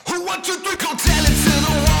One, two, three, go tell it to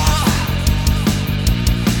the wall.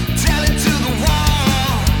 Tell it to the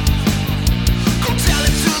wall. Go tell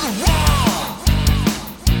it to the wall.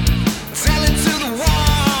 Tell it to the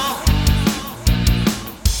wall.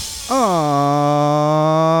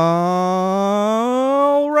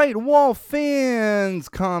 All right, wall fans,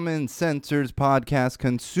 common sensors, podcast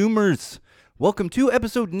consumers. Welcome to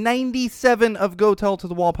episode 97 of Go Tell to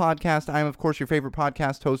the Wall podcast. I am, of course, your favorite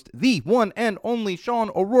podcast host, the one and only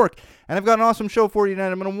Sean O'Rourke. And I've got an awesome show for you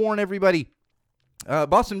tonight. I'm going to warn everybody.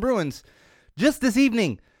 Boston Bruins, just this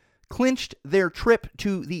evening, clinched their trip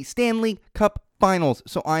to the Stanley Cup Finals.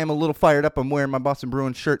 So I am a little fired up. I'm wearing my Boston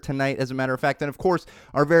Bruins shirt tonight, as a matter of fact. And, of course,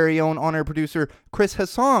 our very own on-air producer, Chris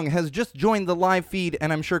Hassong, has just joined the live feed.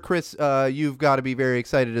 And I'm sure, Chris, you've got to be very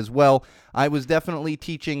excited as well. I was definitely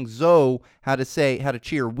teaching Zoe how to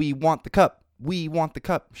cheer, "We want the cup. We want the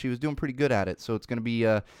cup." She was doing pretty good at it. So it's going to be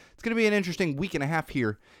an interesting week and a half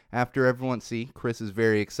here after everyone. See, Chris is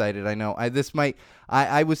very excited. I know. I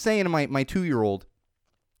was saying to my 2-year-old,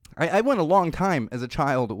 I went a long time as a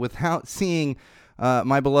child without seeing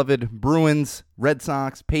my beloved Bruins, Red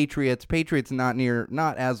Sox, Patriots. Patriots not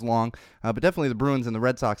as long, but definitely the Bruins and the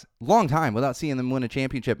Red Sox. Long time without seeing them win a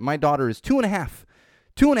championship. My daughter is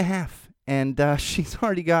 2.5, and she's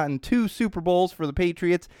already gotten 2 Super Bowls for the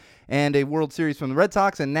Patriots and a World Series from the Red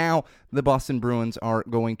Sox, and now the Boston Bruins are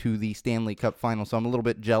going to the Stanley Cup Final. So I'm a little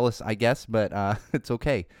bit jealous, I guess, but it's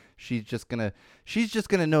okay. She's just gonna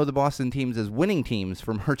know the Boston teams as winning teams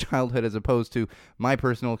from her childhood, as opposed to my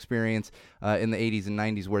personal experience in the 80s and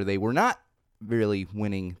 90s, where they were not really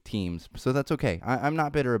winning teams. So that's okay. I'm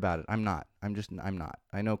not bitter about it. I'm not.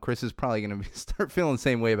 I know Chris is probably gonna start feeling the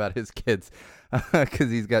same way about his kids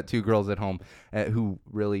because he's got 2 girls at home who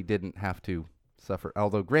really didn't have to suffer.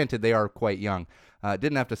 Although, granted, they are quite young.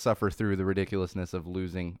 Didn't have to suffer through the ridiculousness of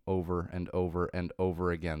losing over and over and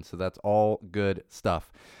over again. So that's all good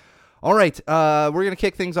stuff. All right, we're going to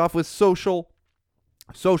kick things off with social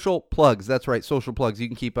plugs. That's right, social plugs. You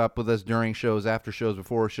can keep up with us during shows, after shows,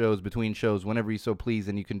 before shows, between shows, whenever you so please,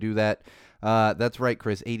 and you can do that. That's right,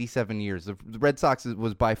 Chris, 87 years. The Red Sox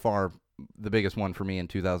was by far the biggest one for me in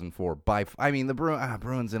 2004. The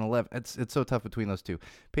Bruins in 11. It's so tough between those two.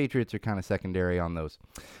 Patriots are kind of secondary on those.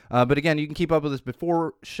 But again, you can keep up with us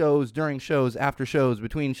before shows, during shows, after shows,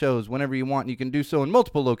 between shows, whenever you want. You can do so in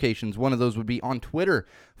multiple locations. One of those would be on Twitter.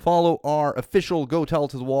 Follow our official Go Tell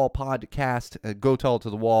to the Wall podcast, Go Tell to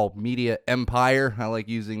the Wall Media Empire. I like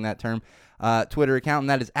using that term. Twitter account, and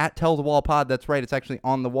that is at Tell the Wall Pod. That's right, it's actually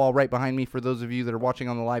on the wall right behind me. For those of you that are watching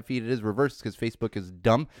on the live feed, it is reversed because Facebook is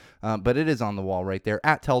dumb, but it is on the wall right there,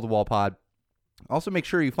 at Tell the Wall Pod. Also, make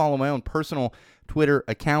sure you follow my own personal Twitter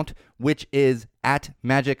account, which is at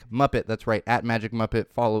Magic Muppet. That's right, at Magic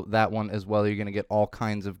Muppet. Follow that one as well. You're going to get all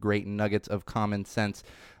kinds of great nuggets of common sense,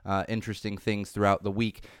 interesting things throughout the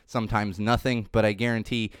week. Sometimes nothing, but I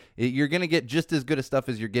guarantee you're going to get just as good a stuff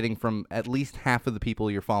as you're getting from at least half of the people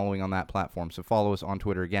you're following on that platform. So follow us on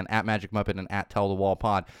Twitter, again, at Magic Muppet and at Tell the Wall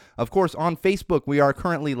Pod. Of course, on Facebook, we are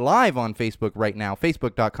currently live on Facebook right now,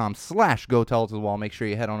 facebook.com/Go Tell to the Wall. Make sure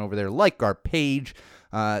you head on over there, like our page.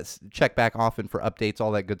 Check back often for updates,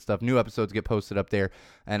 all that good stuff. New episodes get posted up there.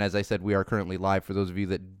 And as I said, we are currently live. For those of you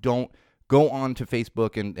that don't go on to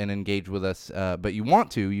Facebook and engage with us, but you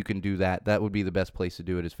want to, you can do that. That would be the best place to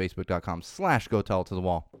do it, is facebook.com/Go Tell to the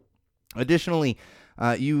Wall. Additionally,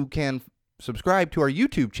 you can subscribe to our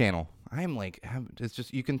YouTube channel. It's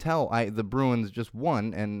just, you can tell the Bruins just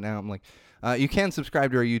won, and now I'm like, you can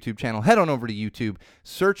subscribe to our YouTube channel. Head on over to YouTube,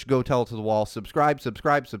 search Go Tell to the Wall, subscribe,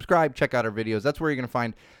 check out our videos. That's where you're going to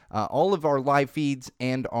find all of our live feeds,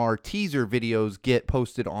 and our teaser videos get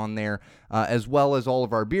posted on there, as well as all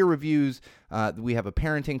of our beer reviews. We have a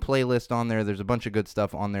parenting playlist on there. There's a bunch of good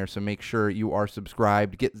stuff on there, so make sure you are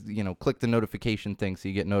subscribed. Click the notification thing so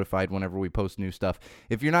you get notified whenever we post new stuff.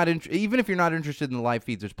 If you're not even if you're not interested in the live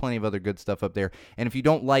feeds, there's plenty of other good stuff up there. And if you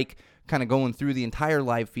don't like kind of going through the entire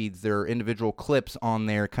live feeds, there are individual clips on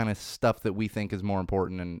there, kind of stuff that we think is more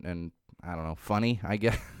important and I don't know, funny, I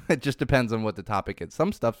guess. It just depends on what the topic is.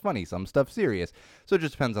 Some stuff's funny, some stuff's serious. So it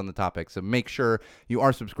just depends on the topic. So make sure you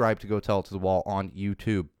are subscribed to Go Tell to the Wall on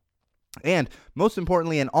YouTube. And most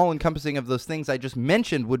importantly, and all-encompassing of those things I just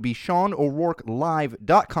mentioned, would be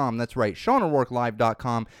SeanO'RourkeLive.com. That's right,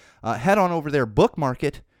 SeanO'RourkeLive.com. Head on over there, bookmark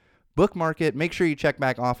it. Make sure you check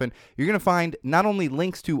back often. You're going to find not only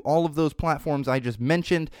links to all of those platforms I just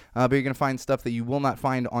mentioned, but you're going to find stuff that you will not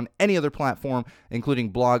find on any other platform, including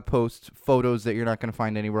blog posts, photos that you're not going to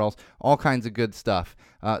find anywhere else, all kinds of good stuff.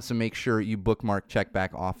 So make sure you bookmark, check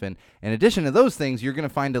back often. In addition to those things, you're going to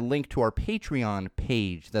find a link to our Patreon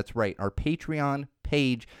page. That's right, our Patreon page.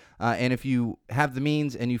 page. And if you have the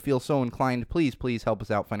means and you feel so inclined, please help us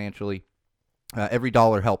out financially. Every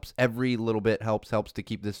dollar helps. Every little bit helps to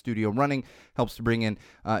keep this studio running, helps to bring in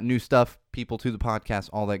new stuff, people to the podcast,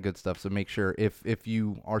 all that good stuff. So make sure if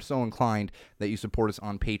you are so inclined that you support us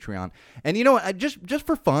on Patreon. And you know what, just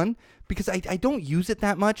for fun, because I don't use it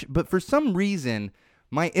that much, but for some reason,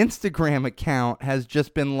 my Instagram account has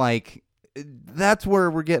just been like, that's where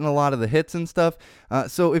we're getting a lot of the hits and stuff.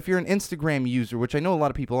 So if you're an Instagram user, which I know a lot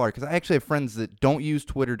of people are, because I actually have friends that don't use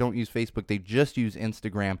Twitter, don't use Facebook, they just use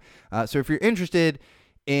Instagram. So if you're interested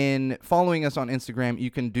in following us on Instagram, you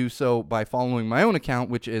can do so by following my own account,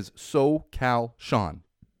 which is SoCalSean.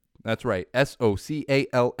 That's right, SoCalSean.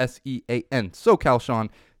 SoCalSean.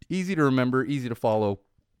 Easy to remember, easy to follow.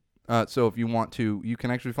 So if you want to, you can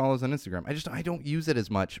actually follow us on Instagram. I don't use it as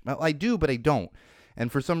much. Well, I do, but I don't. And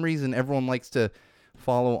for some reason, everyone likes to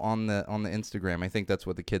follow on the Instagram. I think that's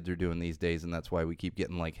what the kids are doing these days, and that's why we keep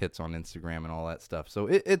getting like hits on Instagram and all that stuff. So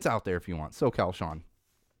it's out there if you want. SoCalSean.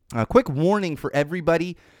 Quick warning for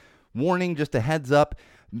everybody. Warning, just a heads up.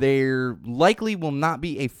 There likely will not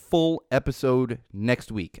be a full episode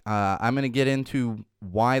next week. I'm going to get into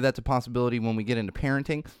why that's a possibility when we get into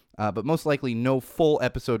parenting. But most likely no full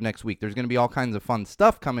episode next week. There's going to be all kinds of fun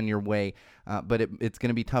stuff coming your way, but it's going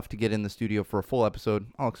to be tough to get in the studio for a full episode.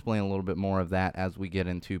 I'll explain a little bit more of that as we get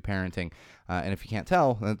into parenting. And if you can't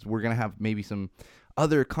tell, we're going to have maybe some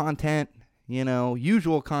other content,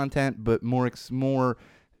 usual content, but more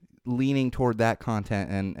leaning toward that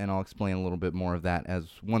content, and I'll explain a little bit more of that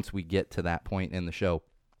once we get to that point in the show.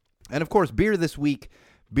 And of course, beer this week.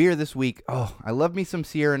 Oh, I love me some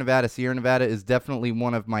Sierra Nevada. Sierra Nevada is definitely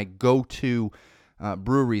one of my go-to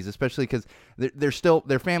breweries, especially because they're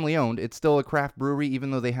family owned. It's still a craft brewery,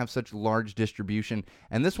 even though they have such large distribution.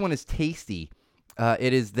 And this one is tasty.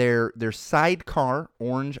 It is their Sidecar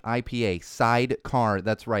Orange IPA. Sidecar,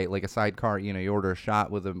 that's right, like a sidecar. You order a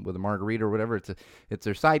shot with a margarita or whatever. It's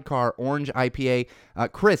their Sidecar Orange IPA.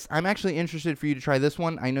 Chris, I'm actually interested for you to try this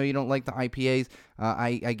one. I know you don't like the IPAs.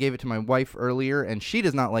 I gave it to my wife earlier, and she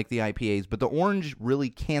does not like the IPAs, but the orange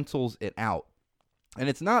really cancels it out. And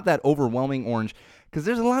it's not that overwhelming orange, because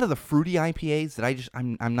there's a lot of the fruity IPAs that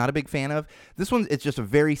I'm not a big fan of. This one, it's just a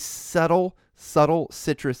very subtle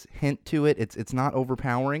citrus hint to it. It's not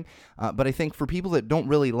overpowering, but I think for people that don't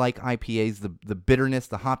really like IPAs, the bitterness,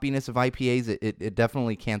 the hoppiness of IPAs, it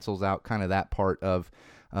definitely cancels out kind of that part of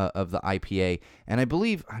the IPA. And I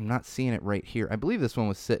believe, I'm not seeing it right here, I believe this one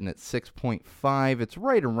was sitting at 6.5. It's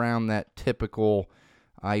right around that typical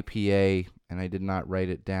IPA, and I did not write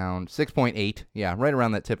it down. 6.8, yeah, right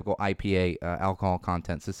around that typical IPA alcohol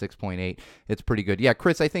content, so 6.8. It's pretty good. Yeah,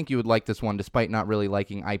 Chris, I think you would like this one, despite not really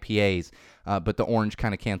liking IPAs, but the orange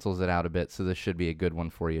kind of cancels it out a bit, so this should be a good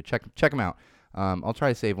one for you. Check them out. I'll try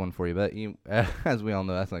to save one for you, but as we all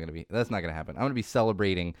know, that's not gonna happen. I'm gonna be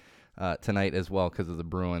celebrating tonight as well because of the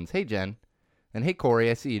Bruins. Hey, Jen, and hey,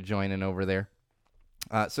 Corey, I see you joining over there.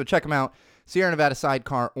 So check them out. Sierra Nevada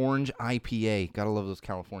Sidecar Orange IPA. Gotta love those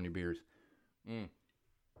California beers.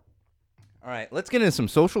 All right, let's get into some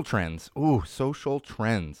social trends. Ooh, social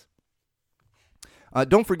trends.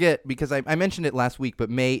 Don't forget, because I mentioned it last week, but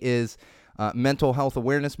May is Mental Health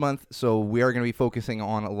Awareness Month, so we are going to be focusing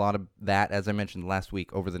on a lot of that, as I mentioned last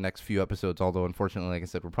week, over the next few episodes, although unfortunately, like I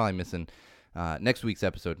said, we're probably missing next week's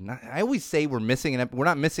episode. I always say we're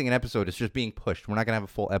not missing an episode. It's just being pushed. We're not going to have a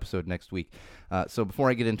full episode next week. So before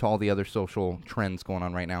I get into all the other social trends going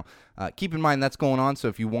on right now, keep in mind that's going on. So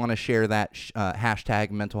if you want to share that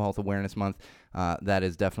hashtag Mental Health Awareness Month, that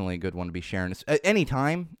is definitely a good one to be sharing.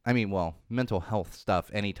 Anytime. Mental health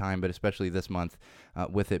stuff anytime, but especially this month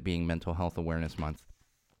with it being Mental Health Awareness Month.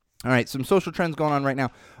 All right, some social trends going on right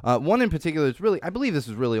now. One in particular is I believe this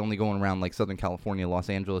is really only going around like Southern California, Los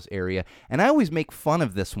Angeles area. And I always make fun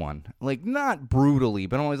of this one. Like, not brutally,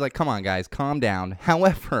 but I'm always like, come on, guys, calm down.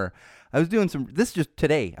 However, I was doing some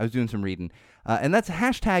reading. And that's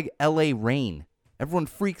hashtag LA rain. Everyone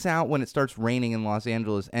freaks out when it starts raining in Los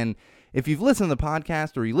Angeles. And if you've listened to the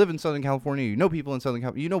podcast or you live in Southern California, you know people in Southern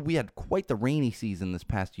California, we had quite the rainy season this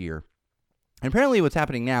past year. And apparently what's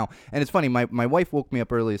happening now, and it's funny, my wife woke me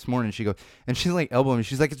up early this morning, and she's like elbowing me,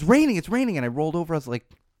 she's like, it's raining, and I rolled over, I was like,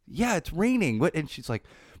 yeah, it's raining, what? And she's like,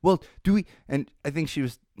 well, and I think she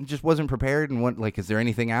just wasn't prepared, and is there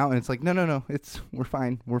anything out? And it's like, no, we're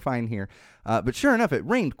fine here. But sure enough, it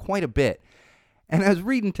rained quite a bit, and I was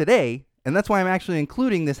reading today, and that's why I'm actually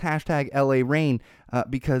including this hashtag LA rain,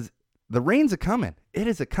 because the rain's a-coming, it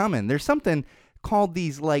is a-coming. There's something called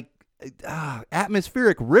these,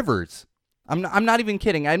 atmospheric rivers. I'm not even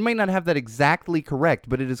kidding. I might not have that exactly correct,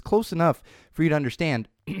 but it is close enough for you to understand.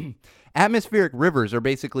 Atmospheric rivers are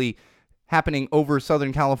basically happening over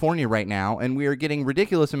Southern California right now, and we are getting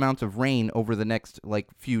ridiculous amounts of rain over the next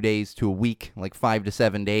few days to a week, 5 to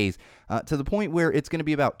 7 days, to the point where it's going to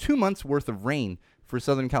be about 2 months worth of rain for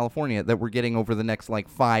Southern California that we're getting over the next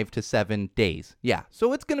 5 to 7 days. Yeah,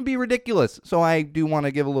 so it's going to be ridiculous. So I do want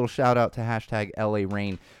to give a little shout out to hashtag LA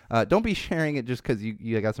Rain. Don't be sharing it just because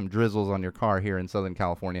you got some drizzles on your car here in Southern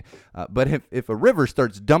California. But if a river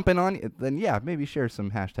starts dumping on you, then yeah, maybe share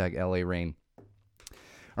some hashtag LA Rain.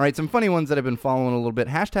 All right, some funny ones that I've been following a little bit.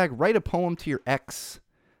 Hashtag write a poem to your ex.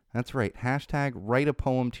 That's right. Hashtag write a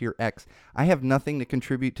poem to your ex. I have nothing to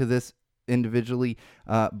contribute to this individually,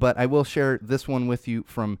 but I will share this one with you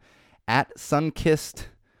from @Sunkissed1.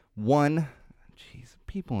 Jeez,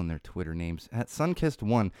 people and their Twitter names.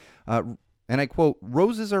 @Sunkissed1. And I quote,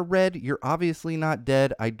 "Roses are red. You're obviously not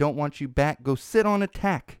dead. I don't want you back. Go sit on a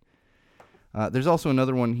tack." There's also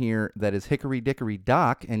another one here that is Hickory Dickory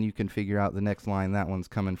Dock, and you can figure out the next line that one's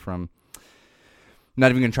coming from. I'm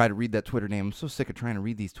not even going to try to read that Twitter name. I'm so sick of trying to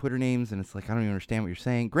read these Twitter names, and it's I don't even understand what you're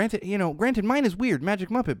saying. Granted, mine is weird, Magic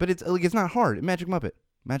Muppet, but it's not hard. Magic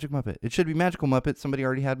Muppet. It should be Magical Muppet. Somebody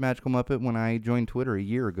already had Magical Muppet when I joined Twitter a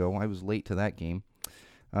year ago. I was late to that game.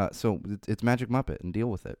 So it's Magic Muppet, and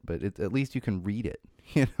deal with it. But at least you can read it,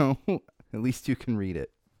 At least you can read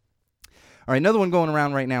it. All right, another one going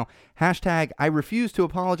around right now. Hashtag I refuse to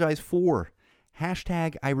apologize for.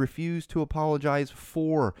 Hashtag I refuse to apologize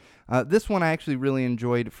for. This one I actually really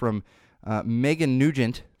enjoyed from Megan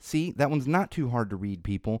Nugent. See, that one's not too hard to read,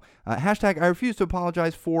 people. Hashtag I refuse to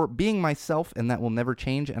apologize for being myself, and that will never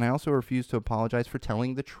change. And I also refuse to apologize for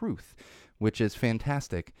telling the truth, which is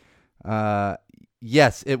fantastic.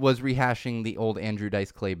 Yes, it was rehashing the old Andrew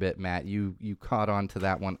Dice Clay bit, Matt. You caught on to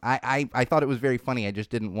that one. I thought it was very funny. I just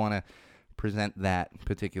didn't want to present that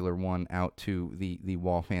particular one out to the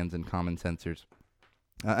wall fans and common sensors.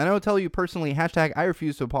 And I will tell you personally, hashtag I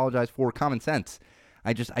refuse to apologize for common sense.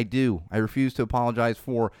 I do. I refuse to apologize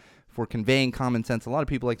for conveying common sense. A lot of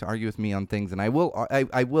people like to argue with me on things, and I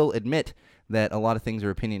will admit that a lot of things are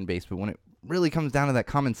opinion based, but when it really comes down to that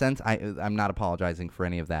common sense, I'm not apologizing for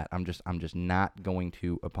any of that. I'm just not going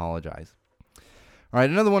to apologize. All right,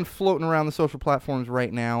 another one floating around the social platforms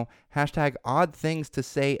right now. Hashtag odd things to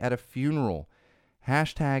say at a funeral.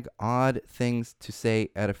 Hashtag odd things to say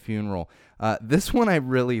at a funeral. This one I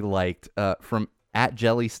really liked from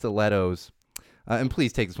 @JellyStilettos. And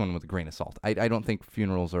please take this one with a grain of salt. I don't think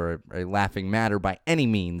funerals are a laughing matter by any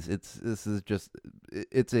means. It's a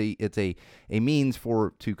means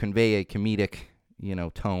to convey a comedic,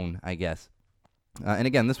 tone, I guess. And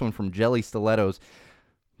again, this one from JellyStilettos.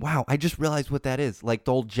 Wow, I just realized what that is. Like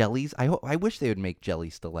the old jellies. I wish they would make jelly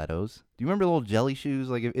stilettos. Do you remember the old jelly shoes?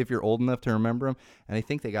 Like if you're old enough to remember them. And I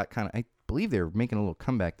think they got I believe they were making a little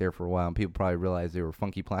comeback there for a while. And people probably realized they were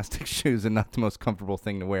funky plastic shoes and not the most comfortable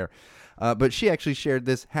thing to wear. But she actually shared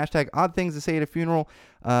this. Hashtag odd things to say at a funeral.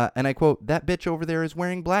 And I quote, "That bitch over there is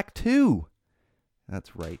wearing black too."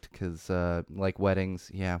 That's right. Because like weddings.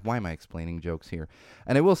 Yeah, why am I explaining jokes here?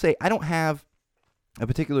 And I will say, I don't have a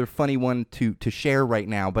particular funny one to share right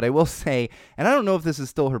now, but I will say, and I don't know if this is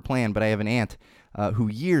still her plan, but I have an aunt who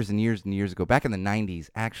years and years and years ago, back in the 90s,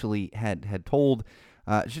 actually had told,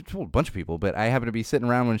 she told a bunch of people, but I happened to be sitting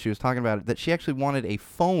around when she was talking about it, that she actually wanted a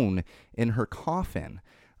phone in her coffin.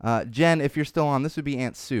 Jen, if you're still on, this would be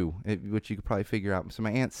Aunt Sue, which you could probably figure out. So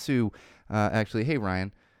my Aunt Sue, actually, hey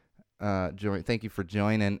Ryan, thank you for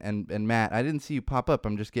joining, and Matt, I didn't see you pop up,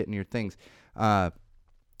 I'm just getting your things.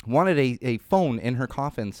 Wanted a phone in her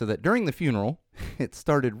coffin so that during the funeral, it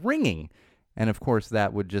started ringing. And of course,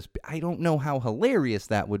 that would just be, I don't know how hilarious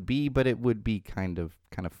that would be, but it would be kind of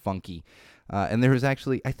funky. And there was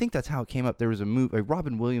actually, I think that's how it came up. There was a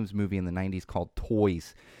Robin Williams movie in the 90s called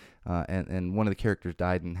Toys. And one of the characters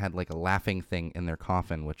died and had like a laughing thing in their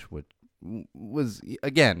coffin, which was,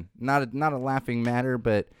 again, not a laughing matter,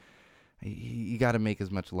 but you got to make as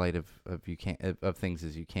much light of things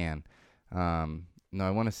as you can. No,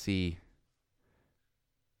 I want to see.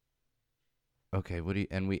 Okay,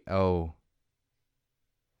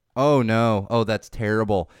 Oh no. Oh, that's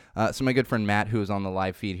terrible. So my good friend Matt, who is on the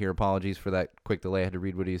live feed here, apologies for that quick delay. I had to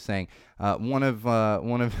read what he was saying. One of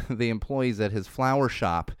the employees at his flower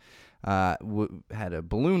shop had a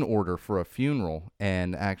balloon order for a funeral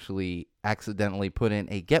and actually accidentally put in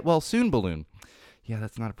a get well soon balloon. Yeah,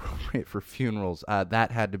 that's not appropriate for funerals.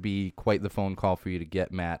 That had to be quite the phone call for you to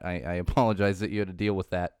get, Matt. I apologize that you had to deal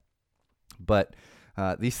with that. But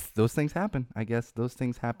those things happen. I guess those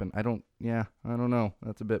things happen. I don't know.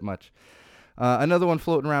 That's a bit much. Another one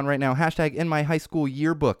floating around right now. Hashtag in my high school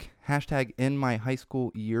yearbook. Hashtag in my high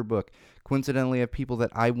school yearbook. Coincidentally, of people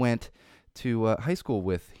that I went high school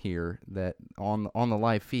with here that on the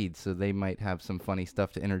live feed, so they might have some funny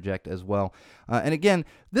stuff to interject as well. And again,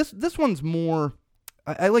 this one's more.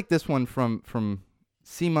 I like this one from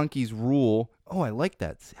Sea Monkey's Rule. Oh, I like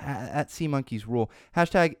that. At Sea Monkey's Rule.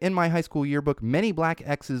 Hashtag, in my high school yearbook, many black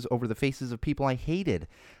X's over the faces of people I hated.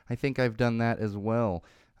 I think I've done that as well.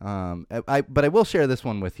 But I will share this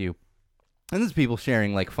one with you. And this is people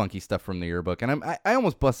sharing like funky stuff from the yearbook. And I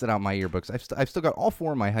almost busted out my yearbooks. I've still got all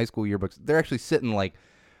 4 of my high school yearbooks. They're actually sitting like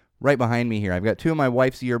right behind me here. I've got 2 of my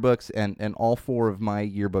wife's yearbooks and all 4 of my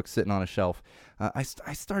yearbooks sitting on a shelf. I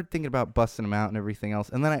started thinking about busting them out and everything else.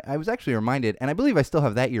 And then I was actually reminded, and I believe I still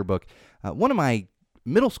have that yearbook, one of my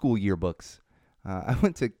middle school yearbooks. I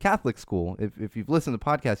went to Catholic school. If you've listened to the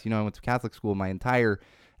podcast, you know I went to Catholic school my entire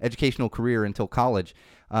educational career until college.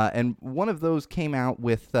 And one of those came out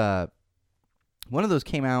with... one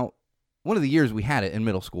of the years we had it in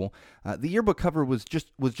middle school. The yearbook cover was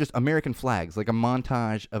just American flags, like a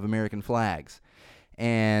montage of American flags.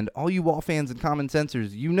 And all you Wall fans and common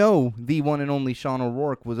sensors, you know the one and only Sean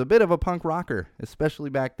O'Rourke was a bit of a punk rocker, especially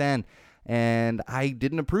back then. And I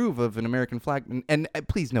didn't approve of an American flag. And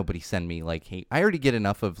please, nobody send me like hate. I already get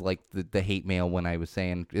enough of like the hate mail when I was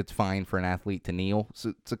saying it's fine for an athlete to kneel.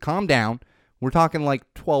 So calm down. We're talking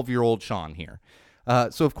like 12-year-old Sean here.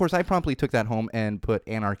 So, of course, I promptly took that home and put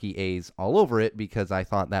Anarchy A's all over it because I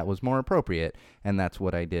thought that was more appropriate, and that's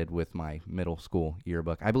what I did with my middle school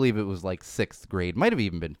yearbook. I believe it was like 6th grade. Might have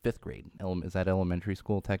even been 5th grade. Is that elementary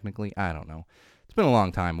school, technically? I don't know. It's been a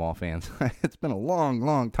long time, Wall fans. It's been a long,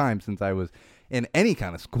 long time since I was in any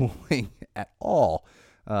kind of schooling at all,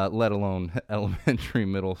 let alone elementary,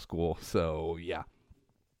 middle school. So, yeah.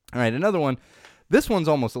 All right, another one. This one's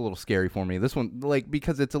almost a little scary for me. This one, like,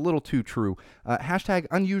 because it's a little too true. Hashtag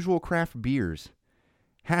unusual craft beers.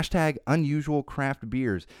 Hashtag unusual craft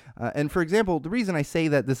beers. And for example, the reason I say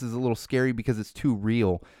that this is a little scary because it's too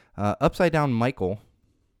real. Upside Down Michael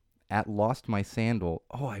at Lost My Sandal.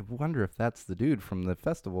 Oh, I wonder if that's the dude from the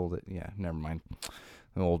festival yeah, never mind.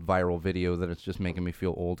 An old viral video that it's just making me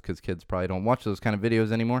feel old because kids probably don't watch those kind of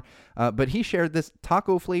videos anymore. But he shared this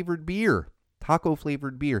taco-flavored beer.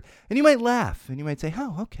 Taco-flavored beer. And you might laugh, and you might say,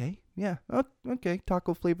 oh, okay, yeah, okay,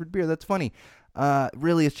 taco-flavored beer, that's funny.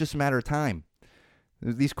 Really, it's just a matter of time.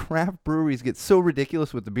 These craft breweries get so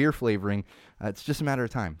ridiculous with the beer flavoring, it's just a matter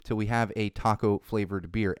of time till we have a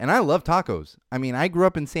taco-flavored beer. And I love tacos. I mean, I grew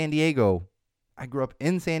up in San Diego.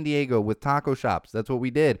 With taco shops. That's what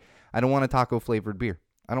we did. I don't want a taco-flavored beer.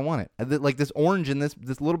 I don't want it. Like this orange in this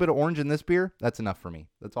little bit of orange in this beer, that's enough for me.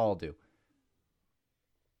 That's all I'll do.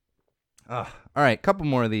 All right, couple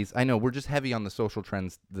more of these. I know we're just heavy on the social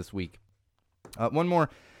trends this week. One more,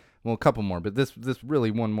 well, a couple more, but this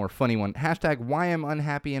really one more funny one. Hashtag why I'm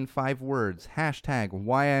unhappy in 5 words. Hashtag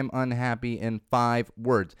why I'm unhappy in 5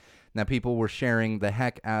 words. Now, people were sharing the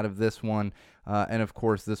heck out of this one, and of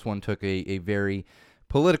course, this one took a very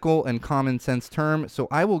political and common sense term, so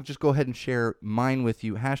I will just go ahead and share mine with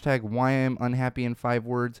you. Hashtag why I'm unhappy in 5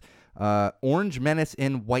 words. Orange menace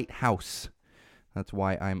in White House. That's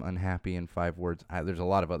why I'm unhappy in 5 words. There's a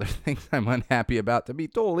lot of other things I'm unhappy about, to be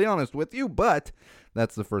totally honest with you, but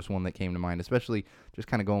that's the first one that came to mind, especially just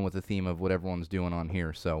kind of going with the theme of what everyone's doing on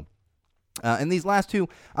here. So, and these last 2,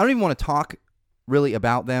 I don't even want to talk really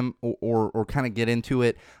about them or kind of get into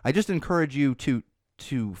it. I just encourage you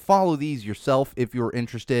to follow these yourself if you're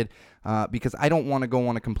interested, because I don't want to go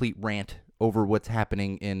on a complete rant over what's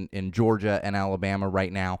happening in Georgia and Alabama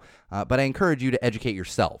right now. But I encourage you to educate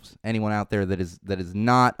yourselves. Anyone out there that is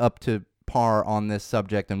not up to par on this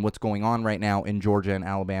subject and what's going on right now in Georgia and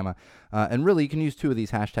Alabama. And really, you can use 2 of these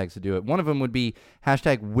hashtags to do it. One of them would be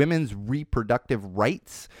hashtag women's reproductive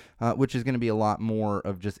rights, which is going to be a lot more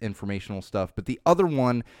of just informational stuff. But the other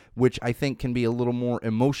one, which I think can be a little more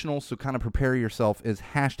emotional, so kind of prepare yourself, is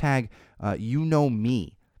hashtag you know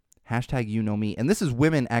me. Hashtag you know me. And this is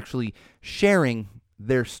women actually sharing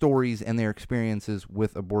their stories and their experiences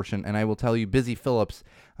with abortion. And I will tell you, Busy Phillips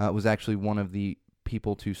was actually one of the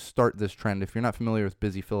people to start this trend. If you're not familiar with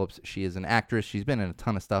Busy Phillips, she is an actress. She's been in a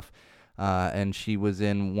ton of stuff. And she was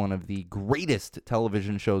in one of the greatest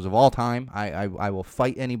television shows of all time. I will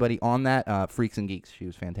fight anybody on that. Freaks and Geeks. She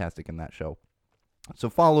was fantastic in that show.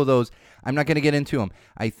 So follow those. I'm not going to get into them.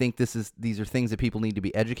 I think these are things that people need to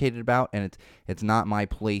be educated about, and it's not my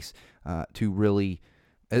place to really,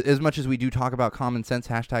 as much as we do talk about common sense,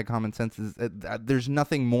 hashtag common sense, there's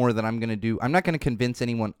nothing more that I'm going to do. I'm not going to convince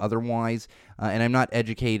anyone otherwise, and I'm not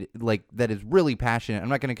educated, like, that is really passionate. I'm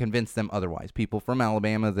not going to convince them otherwise. People from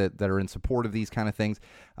Alabama that are in support of these kind of things,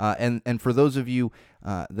 and for those of you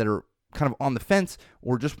that are kind of on the fence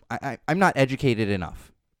or just, I'm not educated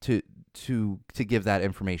enough. to give that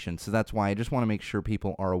information. So that's why I just want to make sure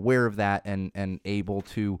people are aware of that and able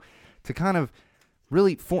to kind of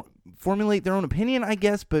really formulate their own opinion, I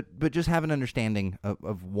guess, but just have an understanding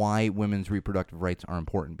of why women's reproductive rights are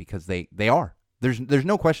important, because they are. There's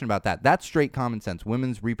no question about that. That's straight common sense.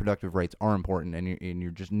 Women's reproductive rights are important, and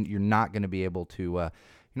you're not going to be able to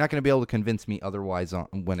convince me otherwise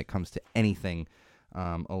when it comes to anything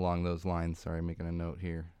along those lines. Sorry, I'm making a note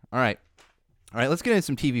here. All right, let's get into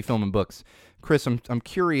some TV, film, and books. Chris, I'm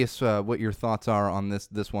curious what your thoughts are on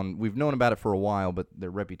this one. We've known about it for a while, but their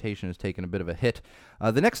reputation has taken a bit of a hit.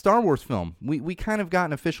 The next Star Wars film, we kind of got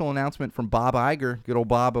an official announcement from Bob Iger, good old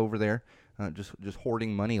Bob over there, just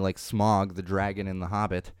hoarding money like Smaug, the dragon in The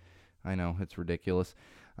Hobbit. I know, it's ridiculous.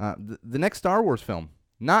 The next Star Wars film,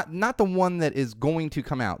 not the one that is going to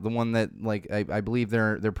come out, the one that I believe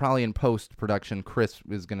they're probably in post production. Chris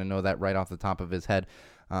is going to know that right off the top of his head.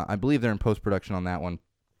 I believe they're in post production on that one.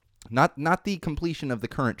 Not the completion of the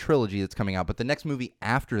current trilogy that's coming out, but the next movie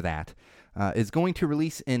after that is going to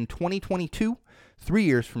release in 2022, 3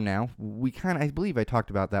 years from now. I believe I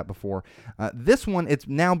talked about that before. This one, it's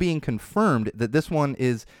now being confirmed that this one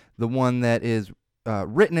is the one that is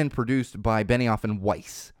written and produced by Benioff and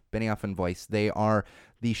Weiss. Benioff and Weiss, they are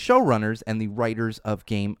the showrunners and the writers of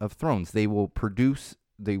Game of Thrones. They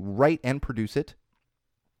write and produce it.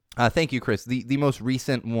 Thank you, Chris. The most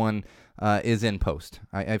recent one is in post.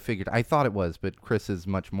 I figured. I thought it was, but Chris is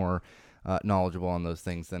much more knowledgeable on those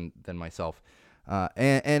things than myself.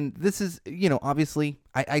 And this is, obviously,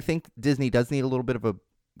 I think Disney does need a little bit of a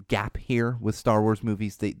gap here with Star Wars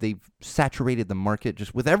movies. They've saturated the market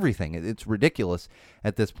just with everything. It's ridiculous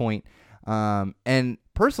at this point. And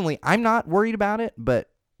personally, I'm not worried about it, but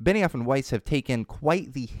Benioff and Weiss have taken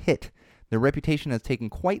quite the hit. Their reputation has taken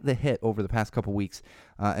quite the hit over the past couple weeks,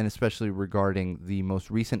 and especially regarding the most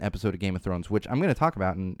recent episode of Game of Thrones, which I'm going to talk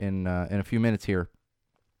about in a few minutes here,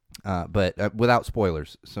 but without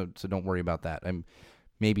spoilers. So don't worry about that. I'm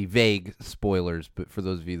maybe vague spoilers, but for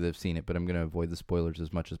those of you that have seen it, but I'm going to avoid the spoilers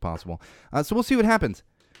as much as possible. So we'll see what happens.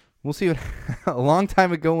 We'll see what a long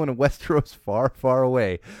time ago in a Westeros far, far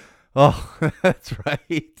away. Oh, that's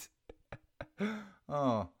right.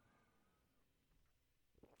 Oh.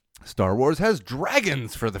 Star Wars has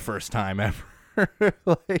dragons for the first time ever.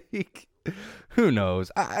 Who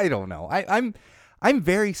knows? I don't know. I'm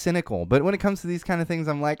very cynical, but when it comes to these kind of things,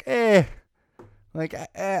 I'm like, I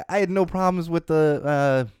had no problems with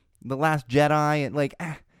the Last Jedi, and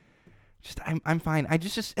I'm fine. I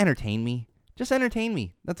just entertain me. Just entertain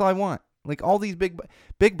me. That's all I want. Like all these big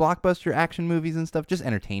blockbuster action movies and stuff, just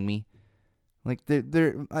entertain me. Like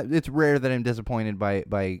it's rare that I'm disappointed by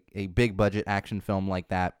a big budget action film like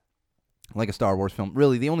that. Like a Star Wars film.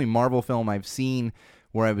 Really, the only Marvel film I've seen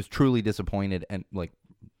where I was truly disappointed and a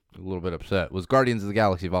little bit upset was Guardians of the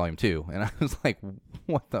Galaxy Volume 2. And I was like,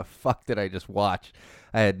 what the fuck did I just watch?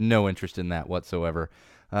 I had no interest in that whatsoever.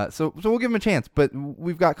 So we'll give him a chance. But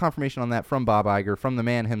we've got confirmation on that from Bob Iger, from the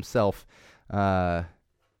man himself. Yeah,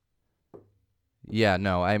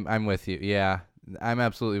 no, I'm with you. Yeah, I'm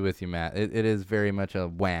absolutely with you, Matt. It is very much a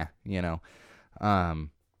wah,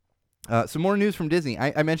 Some more news from Disney.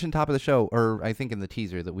 I mentioned top of the show, or I think in the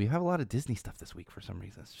teaser, that we have a lot of Disney stuff this week for some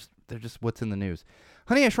reason. They're just what's in the news.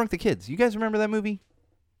 Honey, I Shrunk the Kids. You guys remember that movie?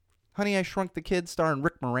 Honey, I Shrunk the Kids, starring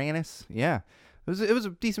Rick Moranis. Yeah, it was a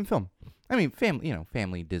decent film. I mean,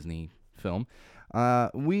 family Disney film.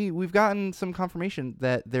 We've gotten some confirmation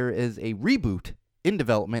that there is a reboot in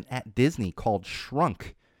development at Disney called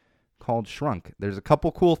Shrunk. There's a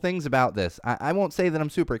couple cool things about this. I won't say that I'm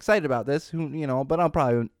super excited about this, but I'll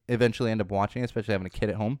probably eventually end up watching it, especially having a kid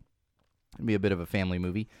at home. It'll be a bit of a family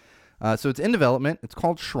movie. So it's in development. It's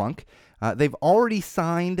called Shrunk. They've already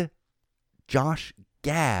signed Josh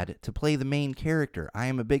Gad to play the main character. I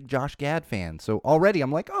am a big Josh Gad fan. So already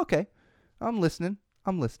I'm like, okay, I'm listening.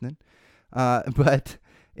 But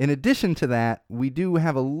in addition to that, we do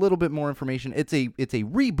have a little bit more information. It's a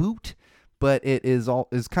reboot, but it is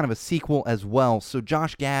kind of a sequel as well. So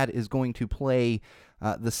Josh Gad is going to play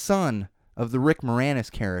the son of the Rick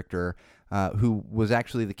Moranis character, who was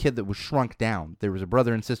actually the kid that was shrunk down. There was a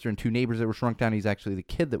brother and sister and two neighbors that were shrunk down. He's actually the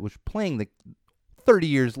kid that was playing the 30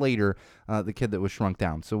 years later, the kid that was shrunk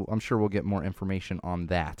down. So I'm sure we'll get more information on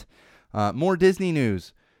that. More Disney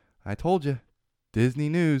news. I told you, Disney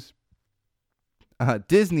news.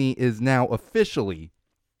 Disney is now officially,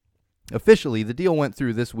 the deal went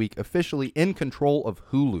through this week, officially in control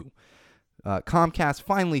of Hulu. Comcast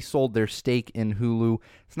finally sold their stake in Hulu.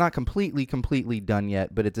 It's not completely done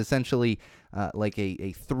yet, but it's essentially like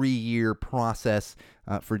a 3-year process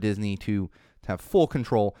for Disney to have full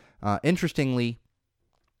control. Interestingly,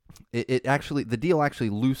 the deal actually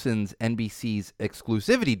loosens NBC's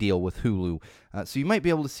exclusivity deal with Hulu. So you might be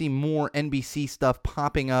able to see more NBC stuff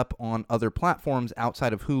popping up on other platforms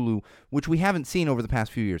outside of Hulu, which we haven't seen over the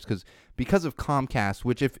past few years because of Comcast,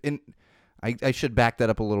 which I should back that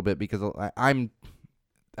up a little bit because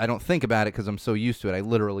I don't think about it because I'm so used to it. I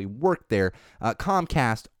literally worked there.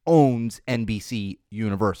 Comcast owns NBC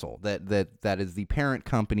Universal. That is the parent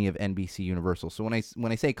company of NBC Universal. So when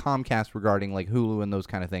I say Comcast regarding like Hulu and those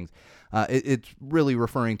kind of things, it's really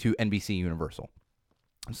referring to NBC Universal.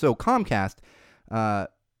 So Comcast,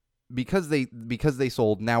 because they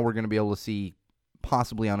sold, now we're going to be able to see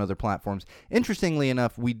possibly on other platforms. Interestingly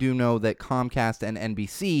enough, we do know that Comcast and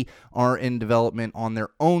NBC are in development on their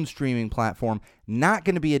own streaming platform. Not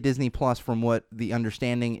going to be a Disney Plus. From what the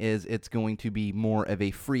understanding is, it's going to be more of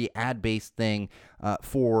a free ad-based thing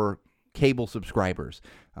for cable subscribers.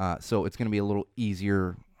 So it's going to be a little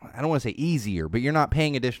easier. I don't want to say easier, but you're not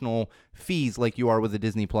paying additional fees like you are with a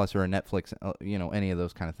Disney Plus or a Netflix, any of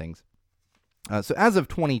those kind of things. So as of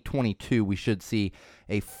 2022, we should see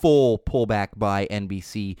a full pullback by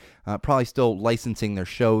NBC, probably still licensing their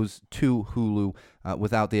shows to Hulu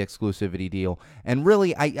without the exclusivity deal. And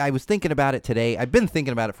really, I was thinking about it today. I've been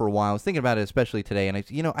thinking about it for a while. I was thinking about it especially today. And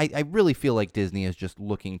I really feel like Disney is just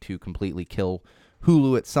looking to completely kill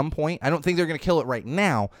Hulu at some point. I don't think they're going to kill it right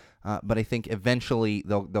now, but I think eventually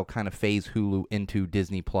they'll kind of phase Hulu into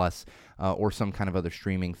Disney Plus or some kind of other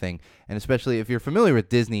streaming thing. And especially if you're familiar with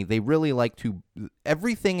Disney, they really like to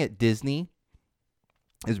everything at Disney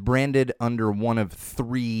is branded under one of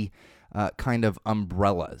three kind of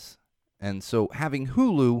umbrellas. And so having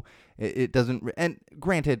Hulu, it doesn't. And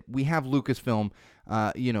granted, we have Lucasfilm,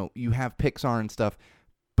 you have Pixar and stuff,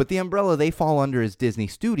 but the umbrella they fall under is Disney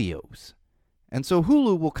Studios. And so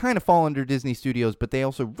Hulu will kind of fall under Disney Studios, but they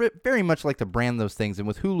also very much like to brand those things. And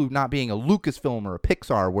with Hulu not being a Lucasfilm or a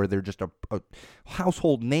Pixar, where they're just a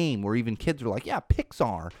household name, where even kids are like, yeah,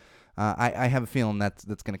 Pixar, I have a feeling that's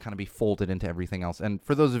going to kind of be folded into everything else. And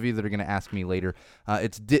for those of you that are going to ask me later,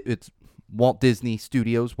 it's Walt Disney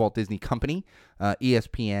Studios, Walt Disney Company,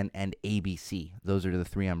 ESPN, and ABC. Those are the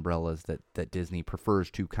three umbrellas that Disney prefers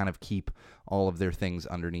to kind of keep all of their things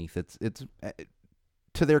underneath. It's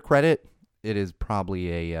to their credit, it is probably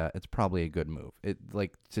a good move.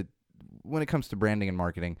 When it comes to branding and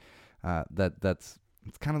marketing, that's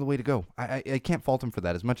kind of the way to go. I can't fault them for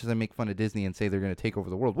that. As much as I make fun of Disney and say they're going to take over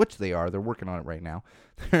the world, which they are, they're working on it right now.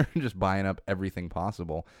 They're just buying up everything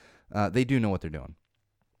possible. They do know what they're doing.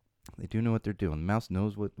 They do know what they're doing. The mouse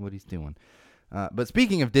knows what he's doing. But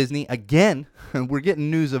speaking of Disney, again, we're getting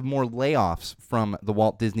news of more layoffs from the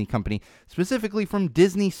Walt Disney Company, specifically from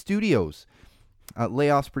Disney Studios.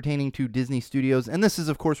 Layoffs pertaining to Disney Studios, and this is,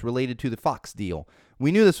 of course, related to the Fox deal.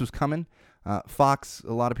 We knew this was coming. Fox,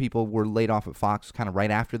 a lot of people were laid off at Fox kind of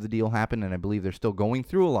right after the deal happened, and I believe they're still going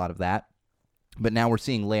through a lot of that. But now we're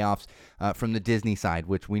seeing layoffs from the Disney side,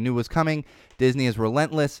 which we knew was coming. Disney is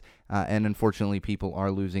relentless, and unfortunately, people are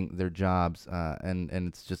losing their jobs. And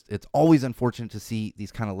it's always unfortunate to see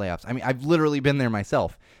these kind of layoffs. I mean, I've literally been there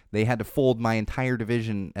myself. They had to fold my entire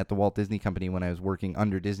division at the Walt Disney Company when I was working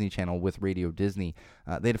under Disney Channel with Radio Disney.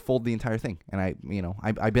 They had to fold the entire thing, and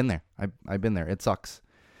I've been there. I've been there. It sucks.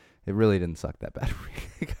 It really didn't suck that bad.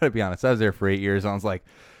 I gotta be honest. I was there for 8 years. And I was like,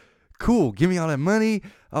 cool, give me all that money.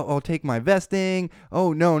 I'll take my vesting.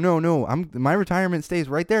 Oh, no. My retirement stays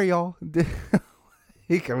right there, y'all.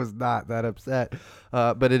 I was not that upset.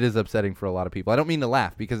 But it is upsetting for a lot of people. I don't mean to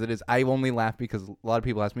laugh because it is. I only laugh because a lot of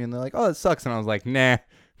people ask me and they're like, oh, it sucks. And I was like, nah,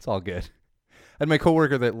 it's all good. I had my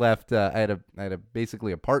coworker that left. I had a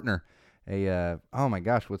basically a partner, oh my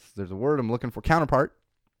gosh, there's a word I'm looking for, counterpart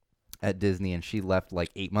at Disney, and she left like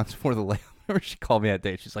 8 months before the layoff. She called me that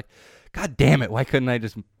day. She's like, God damn it, why couldn't I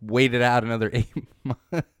just wait it out another 8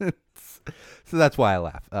 months? So that's why I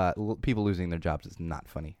laugh. People losing their jobs is not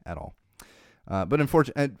funny at all. But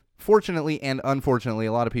fortunately and unfortunately,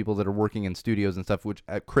 a lot of people that are working in studios and stuff, which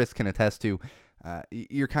Chris can attest to,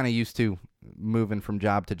 you're kind of used to moving from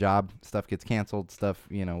job to job. Stuff gets canceled. Stuff,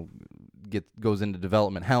 goes into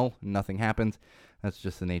development hell. Nothing happens. That's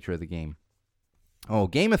just the nature of the game. Oh,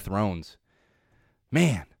 Game of Thrones.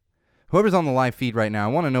 Man. Whoever's on the live feed right now,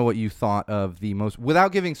 I want to know what you thought of the most,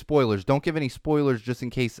 without giving spoilers. Don't give any spoilers just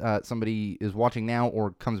in case somebody is watching now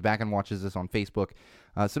or comes back and watches this on Facebook.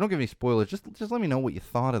 So don't give any spoilers. Just let me know what you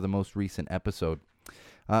thought of the most recent episode.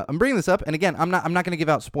 I'm bringing this up, and again, I'm not going to give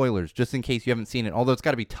out spoilers just in case you haven't seen it. Although it's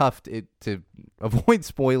got to be tough to avoid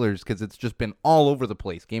spoilers because it's just been all over the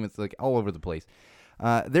place. It's like all over the place.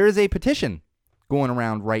 There is a petition going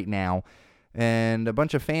around right now. And a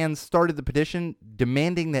bunch of fans started the petition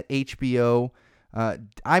demanding that HBO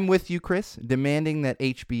I'm with you, Chris, demanding that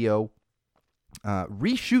HBO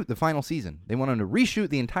reshoot the final season. They want them to reshoot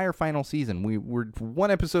the entire final season. We're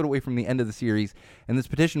one episode away from the end of the series, and this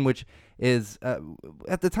petition, which is,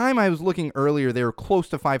 at the time I was looking earlier, they were close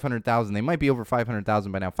to 500,000. They might be over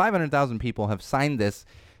 500,000 by now. 500,000 people have signed this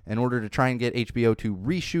in order to try and get HBO to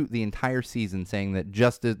reshoot the entire season, saying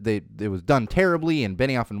that it was done terribly, and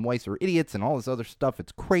Benioff and Weiss are idiots, and all this other stuff.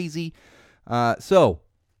 It's crazy. So,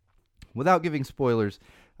 without giving spoilers,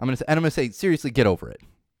 I'm going to say, seriously, get over it.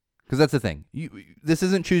 Because that's the thing. This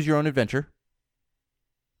isn't choose your own adventure.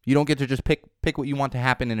 You don't get to just pick what you want to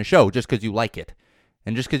happen in a show just because you like it.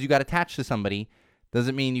 And just because you got attached to somebody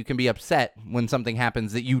doesn't mean you can be upset when something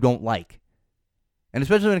happens that you don't like. And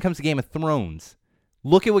especially when it comes to Game of Thrones.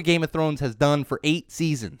 Look at what Game of Thrones has done for 8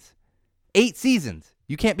 seasons. 8 seasons.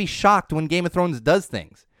 You can't be shocked when Game of Thrones does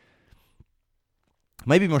things. It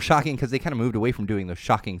might be more shocking because they kind of moved away from doing those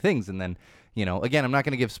shocking things, and then, again, I'm not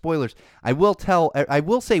going to give spoilers. I will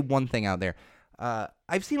say one thing out there.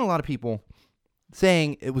 I've seen a lot of people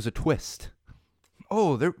saying it was a twist.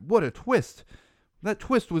 Oh, what a twist. That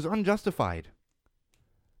twist was unjustified.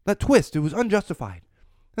 It was unjustified.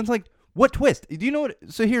 And it's like, what twist? Do you know what?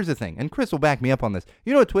 So here's the thing, and Chris will back me up on this.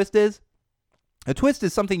 You know what a twist is? A twist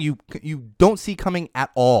is something you don't see coming at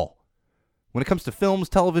all. When it comes to films,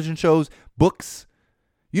 television shows, books,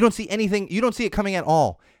 you don't see anything. You don't see it coming at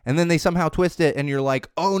all. And then they somehow twist it, and you're like,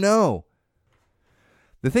 oh, no.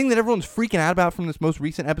 The thing that everyone's freaking out about from this most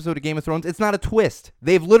recent episode of Game of Thrones, it's not a twist.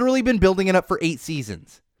 They've literally been building it up for 8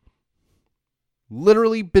 seasons.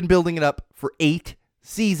 Literally been building it up for 8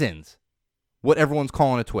 seasons. What everyone's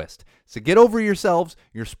calling a twist. So get over yourselves.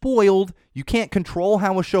 You're spoiled. You can't control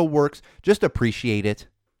how a show works. Just appreciate it.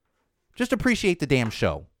 Just appreciate the damn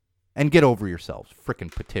show. And get over yourselves.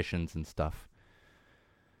 Frickin' petitions and stuff.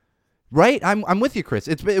 Right? I'm with you, Chris.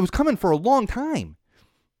 It was coming for a long time.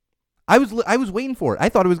 I was waiting for it. I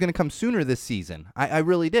thought it was going to come sooner this season. I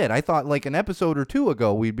really did. I thought like an episode or 2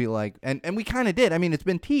 ago we'd be like, and we kind of did. I mean, it's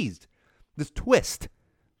been teased. This twist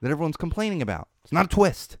that everyone's complaining about. It's not a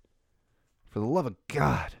twist. For the love of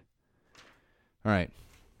God. All right.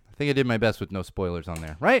 I think I did my best with no spoilers on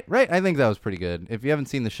there. Right? I think that was pretty good. If you haven't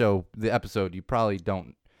seen the episode, you probably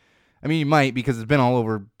don't. I mean, you might because it's been all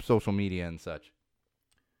over social media and such.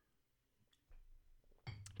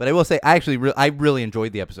 But I will say, I really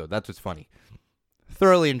enjoyed the episode. That's what's funny.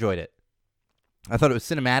 Thoroughly enjoyed it. I thought it was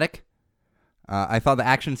cinematic. I thought the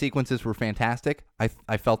action sequences were fantastic.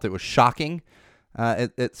 I felt it was shocking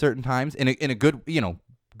at certain times in a good,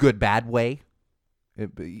 good bad way. I'm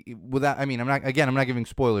not giving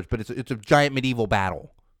spoilers, but it's a giant medieval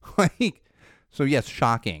battle. So yes,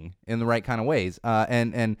 shocking in the right kind of ways.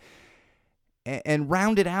 And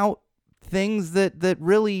rounded out things that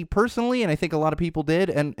really personally, and I think a lot of people did,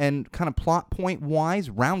 and kind of plot point wise,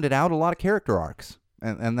 rounded out a lot of character arcs,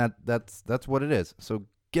 and that's what it is. So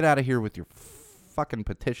get out of here with your fucking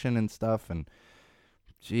petition and stuff, and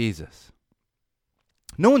Jesus.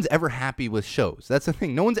 No one's ever happy with shows. That's the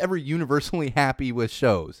thing. No one's ever universally happy with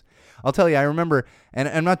shows. I'll tell you, I remember, and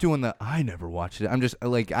I'm not doing I never watched it. I'm just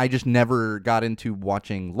like, I just never got into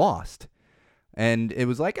watching Lost. And it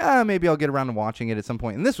was like, maybe I'll get around to watching it at some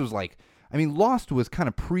point. And this was like, I mean, Lost was kind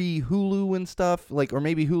of pre-Hulu and stuff, like, or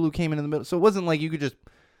maybe Hulu came in the middle. So it wasn't like you could just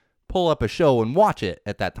pull up a show and watch it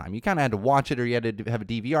at that time. You kind of had to watch it, or you had to have a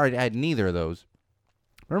DVR. I had neither of those.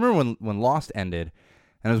 I remember when Lost ended,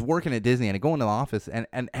 and I was working at Disney, and I go into the office,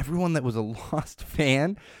 and everyone that was a Lost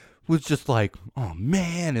fan was just like, oh,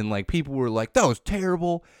 man. And, like, people were like, that was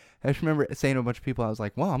terrible. I just remember saying to a bunch of people, I was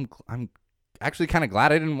like, well, I'm actually kind of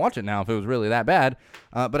glad I didn't watch it now if it was really that bad.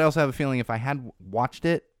 But I also have a feeling if I had watched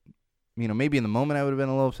it, maybe in the moment I would have been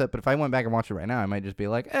a little upset. But if I went back and watched it right now, I might just be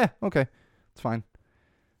like, okay, it's fine.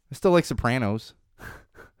 I still like Sopranos.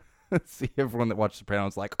 See, everyone that watched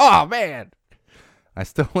Sopranos is like, oh, man. I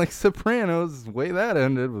still like Sopranos. The way that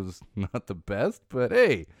ended was not the best, but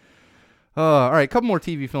hey. All right, a couple more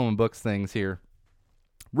TV, film, and books things here.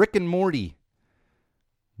 Rick and Morty.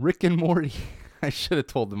 I should have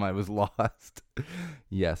told them I was lost.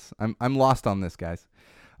 Yes, I'm lost on this, guys.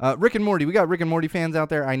 Rick and Morty. We got Rick and Morty fans out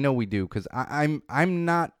there. I know we do, because I'm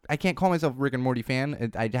not. I can't call myself a Rick and Morty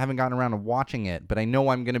fan. I haven't gotten around to watching it, but I know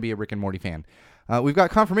I'm going to be a Rick and Morty fan. We've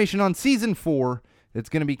got confirmation on season 4. It's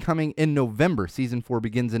going to be coming in November. Season 4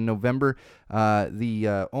 begins in November.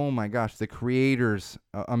 Oh my gosh, the creators.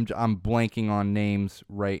 I'm blanking on names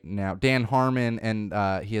right now. Dan Harmon, and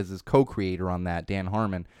he has his co-creator on that. Dan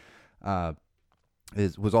Harmon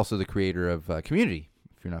was also the creator of Community.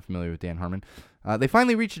 If you're not familiar with Dan Harmon, they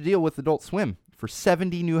finally reached a deal with Adult Swim for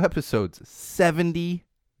 70 new episodes. 70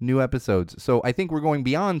 new episodes. So I think we're going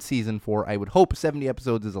beyond season 4. I would hope 70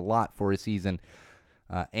 episodes is a lot for a season.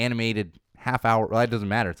 Animated half hour, well, it doesn't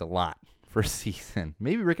matter. It's a lot for a season.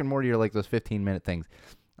 Maybe Rick and Morty are like those 15-minute things.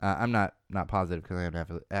 I'm not positive because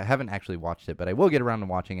I haven't actually watched it, but I will get around to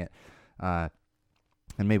watching it. And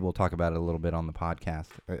maybe we'll talk about it a little bit on the podcast.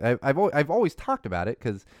 I've always talked about it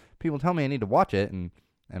because people tell me I need to watch it and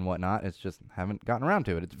whatnot. It's just haven't gotten around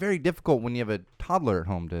to it. It's very difficult when you have a toddler at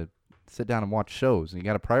home to sit down and watch shows. You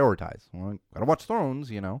got to prioritize. Well, got to watch Thrones,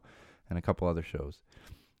 and a couple other shows.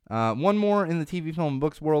 One more in the TV, film, and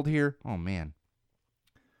books world here. Oh man,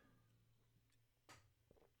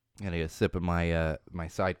 gotta get a sip of my my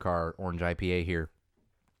Sidecar Orange IPA here.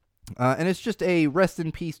 And it's just a rest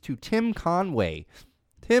in peace to Tim Conway.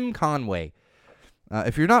 Tim Conway.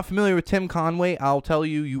 If you're not familiar with Tim Conway, I'll tell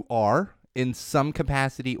you, you are in some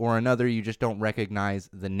capacity or another. You just don't recognize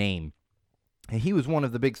the name. He was one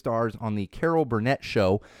of the big stars on the Carol Burnett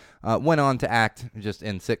show. Went on to act just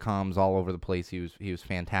in sitcoms all over the place. He was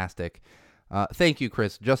fantastic. Thank you,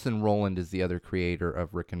 Chris. Justin Roiland is the other creator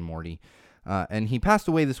of Rick and Morty. And he passed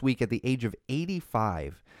away this week at the age of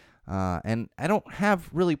 85. And I don't have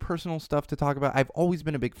really personal stuff to talk about. I've always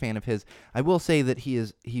been a big fan of his. I will say that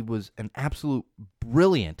he was an absolute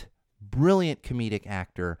brilliant comedic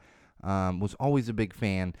actor. Was always a big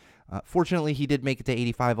fan. Fortunately, he did make it to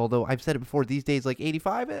 85, although I've said it before, these days, like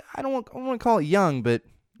 85, I don't want to call it young, but,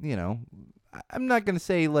 I'm not going to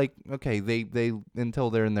say, like, okay, they until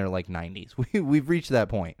they're in their, like, 90s. We've reached that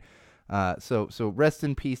point. So rest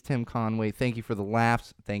in peace, Tim Conway. Thank you for the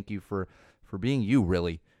laughs. Thank you for being you,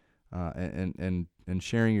 really, and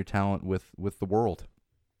sharing your talent with the world.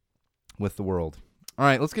 With the world. All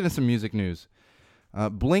right, let's get into some music news.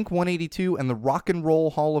 Blink-182 and the Rock and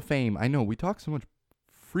Roll Hall of Fame. I know, we talk so much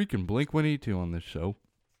freaking Blink-182 on this show.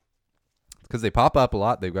 It's because they pop up a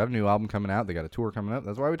lot. They've got a new album coming out. They got a tour coming up.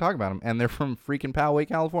 That's why we talk about them. And they're from freaking Poway,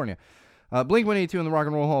 California. Blink-182 and the Rock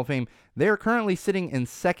and Roll Hall of Fame. They're currently sitting in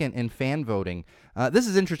second in fan voting. This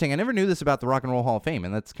is interesting. I never knew this about the Rock and Roll Hall of Fame,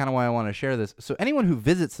 and that's kind of why I want to share this. So anyone who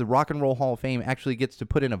visits the Rock and Roll Hall of Fame actually gets to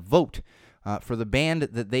put in a vote for the band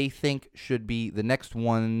that they think should be the next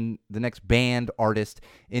band artist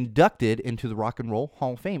inducted into the Rock and Roll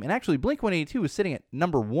Hall of Fame. And actually, Blink-182 was sitting at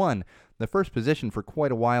number 1, the first position for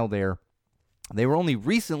quite a while there. They were only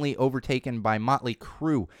recently overtaken by Motley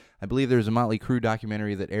Crue. I believe there's a Motley Crue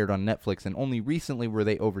documentary that aired on Netflix, and only recently were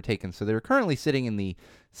they overtaken. So they're currently sitting in the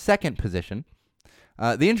second position.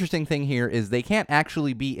 The interesting thing here is they can't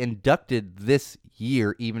actually be inducted this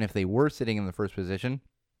year, even if they were sitting in the first position.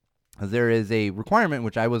 There is a requirement,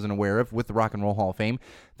 which I wasn't aware of, with the Rock and Roll Hall of Fame,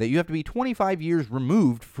 that you have to be 25 years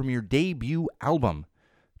removed from your debut album.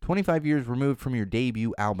 25 years removed from your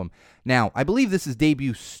debut album. Now, I believe this is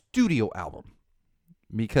debut studio album,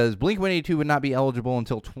 because Blink-182 would not be eligible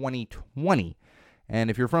until 2020. And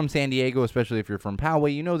if you're from San Diego, especially if you're from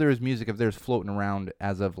Poway, there is music of theirs floating around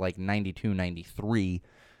as of like 92, 93.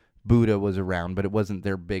 Buddha was around, but it wasn't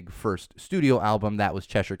their big first studio album. That was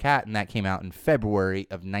Cheshire Cat, and that came out in February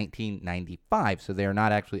of 1995. So they are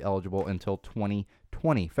not actually eligible until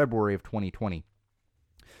 2020, February of 2020.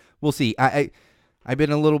 We'll see. I've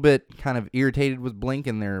been a little bit kind of irritated with Blink,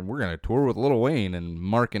 and we're going to tour with Lil Wayne, and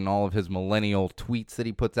marking all of his millennial tweets that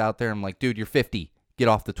he puts out there. I'm like, dude, you're 50. Get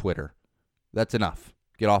off the Twitter. That's enough.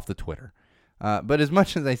 Get off the Twitter. But as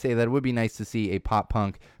much as I say that, it would be nice to see a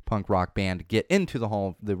punk rock band get into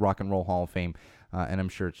the Rock and Roll Hall of Fame, and I'm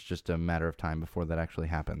sure it's just a matter of time before that actually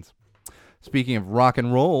happens. Speaking of rock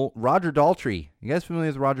and roll, Roger Daltrey. You guys familiar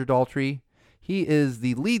with Roger Daltrey? He is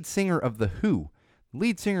the lead singer of The Who.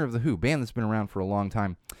 Lead singer of The Who, band that's been around for a long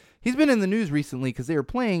time. He's been in the news recently because they were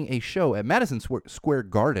playing a show at Madison Square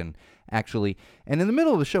Garden, actually, and in the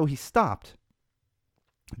middle of the show, he stopped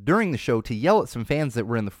during the show to yell at some fans that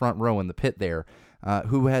were in the front row in the pit there,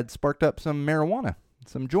 who had sparked up some marijuana,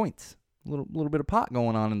 some joints, a little bit of pot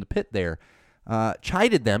going on in the pit there.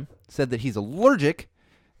 Chided them, said that he's allergic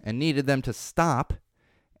and needed them to stop,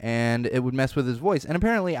 and it would mess with his voice. And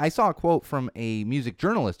apparently, I saw a quote from a music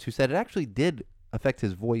journalist who said it actually did affect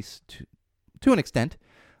his voice to an extent,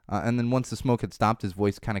 and then once the smoke had stopped, his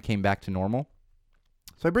voice kind of came back to normal.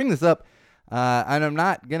 So I bring this up, and I'm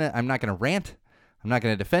not gonna rant. I'm not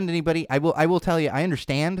going to defend anybody. I will tell you, I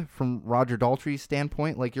understand from Roger Daltrey's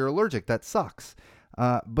standpoint, like, you're allergic. That sucks.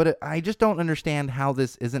 But I just don't understand how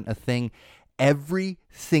this isn't a thing every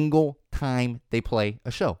single time they play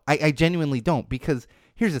a show. I genuinely don't, because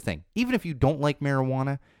here's the thing. Even if you don't like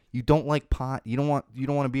marijuana, you don't like pot, you don't want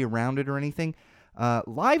to be around it or anything,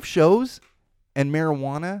 live shows and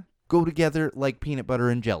marijuana go together like peanut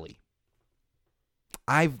butter and jelly.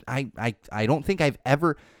 I don't think I've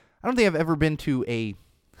ever been to a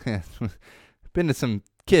been to some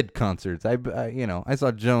kid concerts. I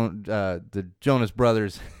saw the Jonas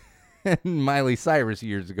Brothers and Miley Cyrus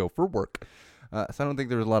years ago for work. So I don't think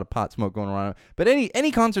there was a lot of pot smoke going around. But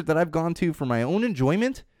any concert that I've gone to for my own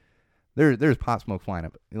enjoyment, there's pot smoke flying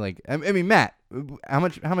up. Like, I mean, Matt, how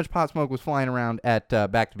much pot smoke was flying around at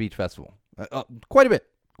Back to Beach Festival? Quite a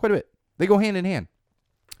bit. They go hand in hand.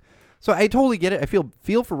 So I totally get it. I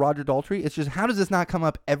feel for Roger Daltrey. It's just, how does this not come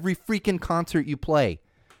up every freaking concert you play?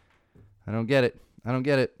 I don't get it.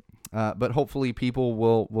 But hopefully people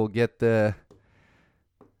will get the...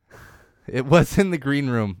 It was in the green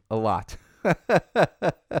room a lot.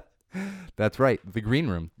 That's right, the green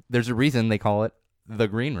room. There's a reason they call it the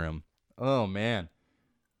green room. Oh, man.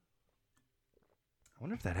 I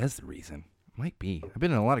wonder if that is the reason. Might be. I've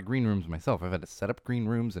been in a lot of green rooms myself. I've had to set up green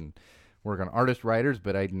rooms and work on artist writers,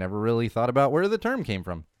 but I'd never really thought about where the term came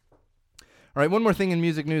from. All right, one more thing in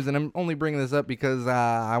music news, and I'm only bringing this up because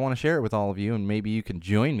I want to share it with all of you, and maybe you can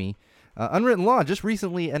join me. Unwritten Law just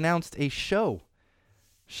recently announced a show.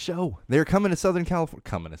 They're coming to Southern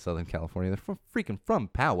California. They're freaking from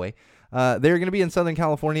Poway. They're going to be in Southern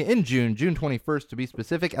California in June 21st to be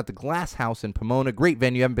specific, at the Glass House in Pomona. Great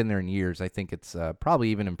venue. I haven't been there in years. I think it's probably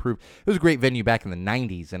even improved. It was a great venue back in the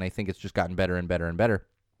 90s, and I think it's just gotten better and better and better.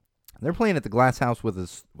 They're playing at the Glass House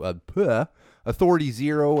with Authority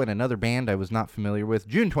Zero and another band I was not familiar with.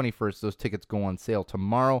 June 21st, those tickets go on sale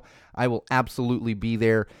tomorrow. I will absolutely be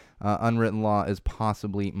there. Unwritten Law is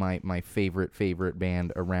possibly my favorite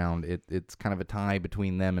band around. It's kind of a tie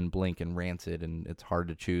between them and Blink and Rancid, and it's hard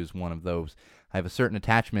to choose one of those. I have a certain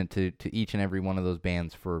attachment to each and every one of those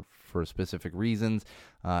bands for specific reasons,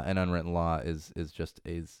 and Unwritten Law is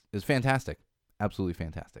fantastic. Absolutely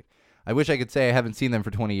fantastic. I wish I could say I haven't seen them for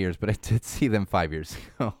 20 years, but I did see them 5 years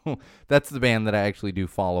ago. That's the band that I actually do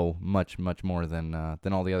follow much more than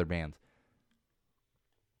all the other bands.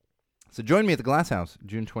 So join me at the Glass House,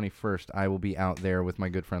 June 21st. I will be out there with my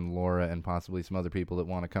good friend Laura and possibly some other people that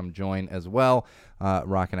want to come join as well,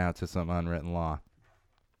 rocking out to some Unwritten Law.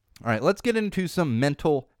 All right, let's get into some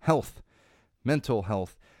mental health. There's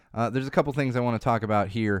a couple things I want to talk about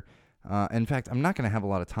here. In fact, I'm not going to have a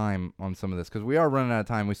lot of time on some of this because we are running out of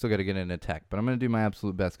time. We still got to get into tech, but I'm going to do my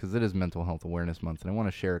absolute best because it is Mental Health Awareness Month, and I want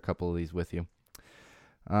to share a couple of these with you.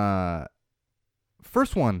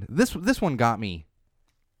 First one, this one got me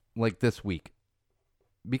like this week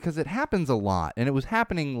because it happens a lot, and it was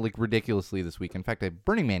happening like ridiculously this week. In fact, a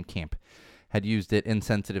Burning Man camp had used it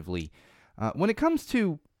insensitively. When it comes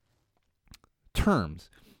to terms,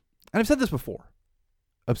 and I've said this before,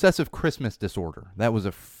 obsessive Christmas disorder. That was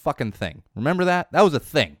a fucking thing. Remember that? That was a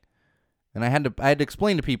thing. And I had to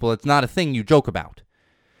explain to people it's not a thing you joke about.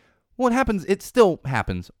 Well, it still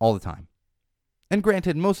happens all the time. And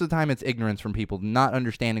granted, most of the time it's ignorance from people not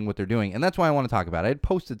understanding what they're doing. And that's why I want to talk about it. I had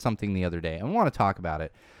posted something the other day. I want to talk about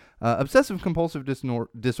it. Obsessive compulsive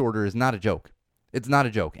disorder is not a joke. It's not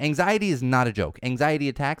a joke. Anxiety is not a joke. Anxiety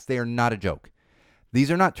attacks, they are not a joke.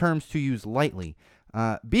 These are not terms to use lightly.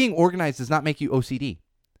 Being organized does not make you OCD.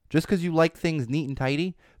 Just because you like things neat and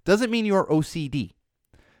tidy doesn't mean you're OCD.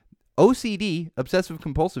 OCD, obsessive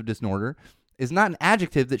compulsive disorder, is not an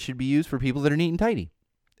adjective that should be used for people that are neat and tidy.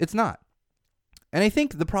 It's not. And I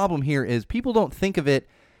think the problem here is people don't think of it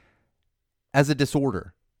as a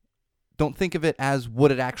disorder. Don't think of it as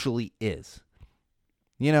what it actually is.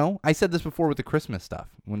 You know, I said this before with the Christmas stuff.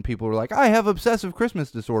 When people were like, I have obsessive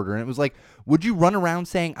Christmas disorder. And it was like, would you run around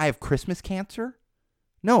saying, I have Christmas cancer?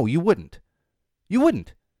 No, you wouldn't. You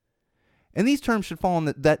wouldn't. And these terms should fall in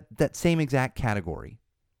that same exact category.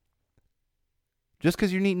 Just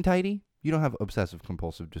because you're neat and tidy, you don't have obsessive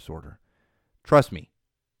compulsive disorder. Trust me.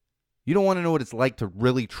 You don't want to know what it's like to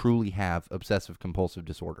really truly have obsessive compulsive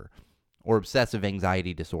disorder or obsessive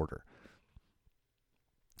anxiety disorder.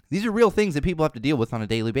 These are real things that people have to deal with on a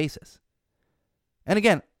daily basis. And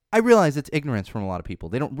again, I realize it's ignorance from a lot of people.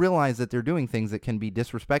 They don't realize that they're doing things that can be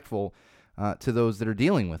disrespectful to those that are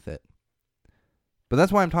dealing with it. But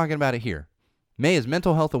that's why I'm talking about it here. May is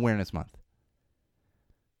Mental Health Awareness Month.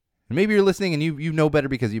 And maybe you're listening and you know better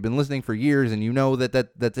because you've been listening for years and you know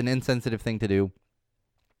that's an insensitive thing to do.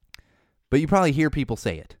 But you probably hear people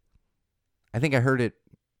say it. I think I heard it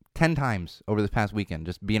 10 times over this past weekend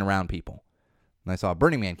just being around people. And I saw a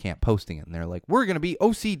Burning Man camp posting it and they're like, we're going to be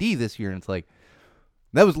OCD this year. And it's like,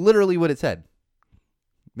 that was literally what it said.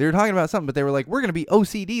 They were talking about something, but they were like, we're going to be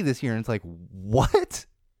OCD this year. And it's like, what?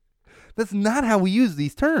 That's not how we use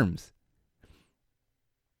these terms.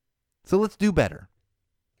 So let's do better.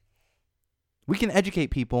 We can educate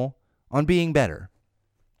people on being better.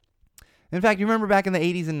 In fact, you remember back in the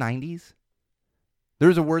 80s and 90s? There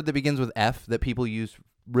was a word that begins with F that people used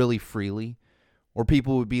really freely. Or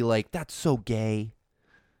people would be like, that's so gay.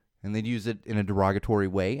 And they'd use it in a derogatory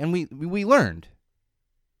way. And we learned.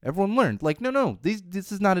 Everyone learned. Like, no,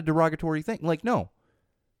 this is not a derogatory thing. Like, no.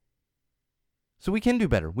 So we can do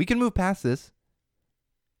better. We can move past this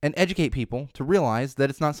and educate people to realize that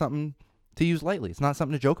it's not something to use lightly. It's not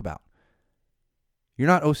something to joke about. You're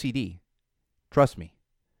not OCD. Trust me.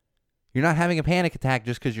 You're not having a panic attack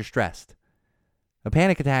just because you're stressed. A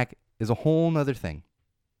panic attack is a whole nother thing.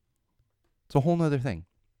 It's a whole nother thing.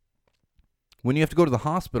 When you have to go to the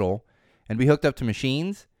hospital and be hooked up to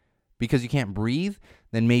machines because you can't breathe,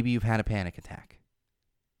 then maybe you've had a panic attack.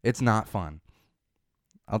 It's not fun.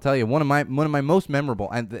 I'll tell you, one of my most memorable,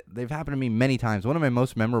 and they've happened to me many times, one of my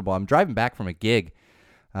most memorable, I'm driving back from a gig.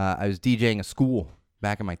 I was DJing a school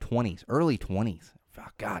back in my 20s, early 20s. Oh,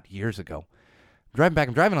 God, years ago. I'm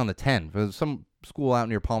driving on the 10 for some school out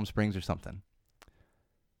near Palm Springs or something.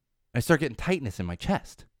 I start getting tightness in my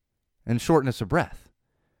chest and shortness of breath.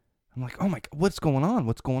 I'm like, oh my God, what's going on?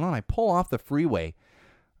 What's going on? I pull off the freeway,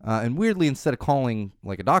 and weirdly, instead of calling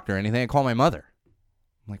like a doctor or anything, I call my mother.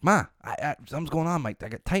 I'm like, Ma, something's going on. I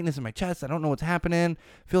got tightness in my chest. I don't know what's happening.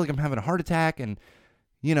 I feel like I'm having a heart attack, and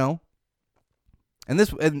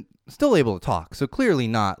and still able to talk. So clearly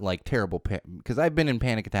not like terrible, because I've been in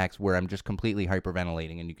panic attacks where I'm just completely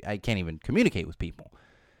hyperventilating and I can't even communicate with people.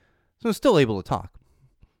 So I'm still able to talk,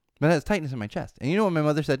 but I have tightness in my chest. And you know what my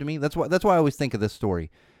mother said to me? That's why I always think of this story.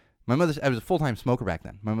 I was a full-time smoker back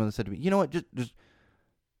then. My mother said to me, you know what, just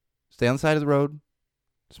stay on the side of the road,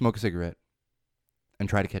 smoke a cigarette, and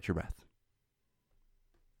try to catch your breath.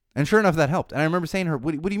 And sure enough, that helped. And I remember saying to her,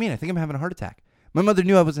 what do you mean? I think I'm having a heart attack. My mother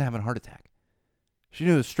knew I wasn't having a heart attack. She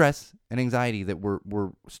knew it was stress and anxiety that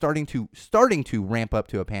were starting to ramp up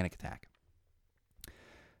to a panic attack.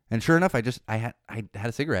 And sure enough, I had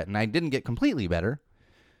a cigarette, and I didn't get completely better.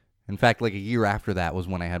 In fact, like a year after that was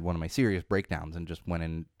when I had one of my serious breakdowns and just went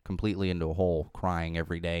in completely into a hole, crying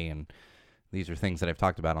every day. And these are things that I've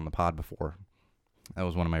talked about on the pod before. That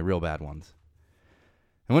was one of my real bad ones.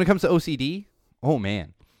 And when it comes to OCD, oh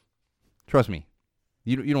man, trust me,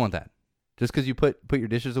 you don't want that. Just because you put your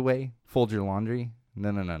dishes away, fold your laundry,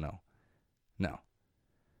 no.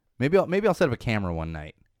 Maybe I'll set up a camera one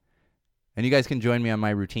night, and you guys can join me on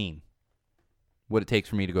my routine. What it takes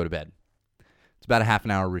for me to go to bed. It's about a half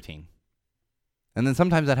an hour routine. And then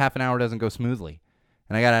sometimes that half an hour doesn't go smoothly.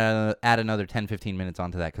 And I got to add another 10, 15 minutes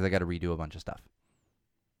onto that because I got to redo a bunch of stuff.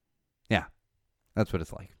 Yeah, that's what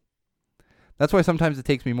it's like. That's why sometimes it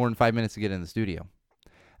takes me more than 5 minutes to get in the studio.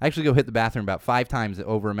 I actually go hit the bathroom about 5 times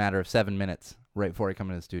over a matter of 7 minutes right before I come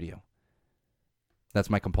into the studio. That's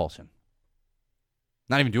my compulsion.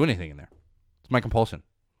 Not even doing anything in there. It's my compulsion.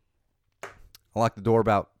 I lock the door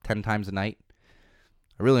about 10 times a night.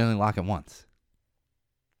 I really only lock it once.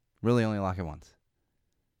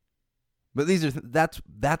 But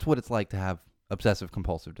that's what it's like to have obsessive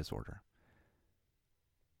compulsive disorder.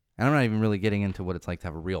 And I'm not even really getting into what it's like to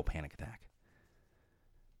have a real panic attack.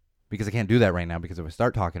 Because I can't do that right now, because if I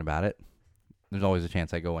start talking about it, there's always a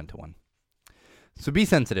chance I go into one. So be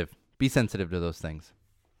sensitive. Be sensitive to those things.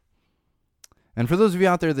 And for those of you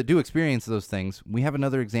out there that do experience those things, we have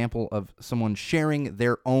another example of someone sharing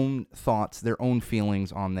their own thoughts, their own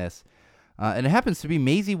feelings on this. And it happens to be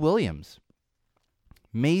Maisie Williams.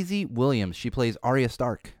 Maisie Williams, she plays Arya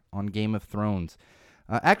Stark on Game of Thrones.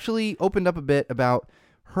 Actually opened up a bit about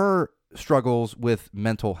her struggles with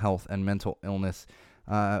mental health and mental illness.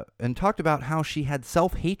 And talked about how she had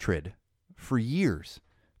self-hatred for years.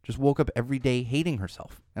 Just woke up every day hating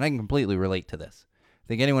herself. And I can completely relate to this. I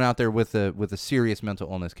think anyone out there with a serious mental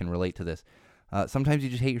illness can relate to this. Sometimes you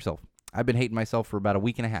just hate yourself. I've been hating myself for about a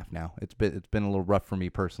week and a half now. It's been a little rough for me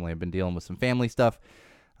personally. I've been dealing with some family stuff,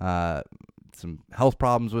 some health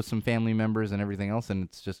problems with some family members and everything else, and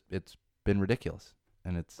it's been ridiculous.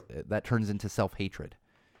 And that turns into self-hatred.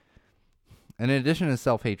 And in addition to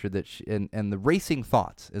self-hatred, and the racing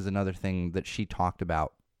thoughts is another thing that she talked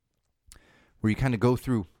about, where you kind of go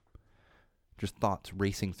through just thoughts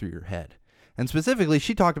racing through your head. And specifically,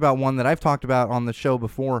 she talked about one that I've talked about on the show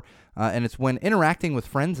before, and it's when interacting with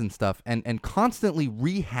friends and stuff, and constantly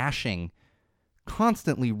rehashing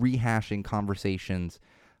conversations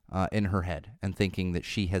in her head, and thinking that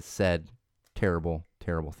she has said terrible,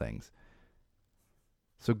 terrible things.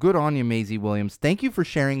 So good on you, Maisie Williams. Thank you for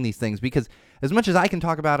sharing these things, because as much as I can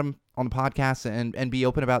talk about them on the podcast and be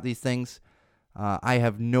open about these things, I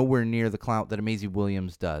have nowhere near the clout that a Maisie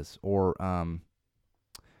Williams does. Or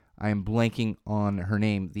I am blanking on her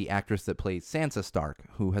name, the actress that plays Sansa Stark,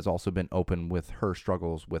 who has also been open with her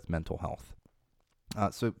struggles with mental health.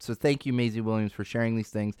 So thank you, Maisie Williams, for sharing these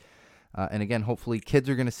things. And again, hopefully kids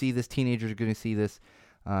are going to see this, teenagers are going to see this,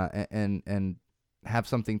 and have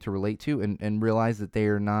something to relate to and realize that they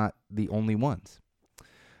are not the only ones.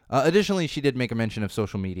 Additionally, she did make a mention of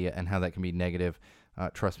social media and how that can be negative.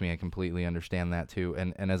 Trust me, I completely understand that too.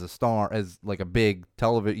 And as a star, as like a big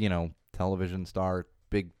television star,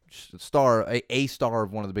 big star, a star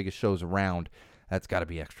of one of the biggest shows around, that's got to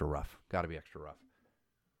be extra rough. Got to be extra rough.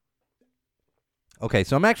 Okay,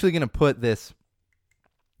 so I'm actually going to put this.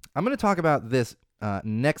 I'm going to talk about this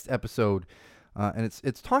next episode, and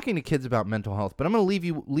it's talking to kids about mental health. But I'm going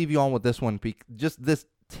to leave you on with this one, just this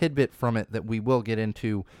tidbit from it that we will get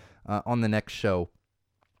into on the next show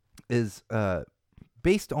is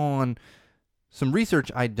based on some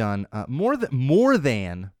research I'd done. More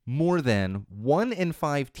than 1 in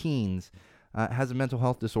 5 teens has a mental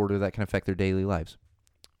health disorder that can affect their daily lives.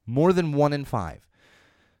 More than 1 in 5.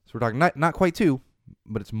 So we're talking not quite 2,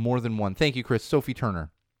 but it's more than 1. Thank you, Chris. Sophie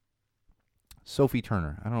Turner.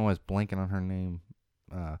 I don't know why I was blanking on her name.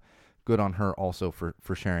 Good on her also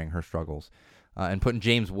for sharing her struggles and putting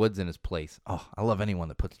James Woods in his place. Oh, I love anyone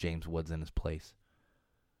that puts James Woods in his place.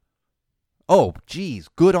 Oh, geez.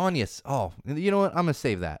 Good on you. Oh, you know what? I'm going to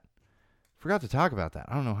save that. Forgot to talk about that.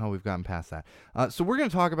 I don't know how we've gotten past that. So we're going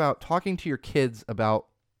to talk about talking to your kids about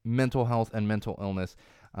mental health and mental illness.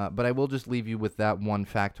 But I will just leave you with that one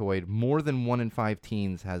factoid. More than 1 in 5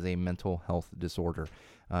 teens has a mental health disorder.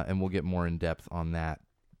 And we'll get more in depth on that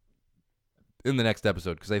in the next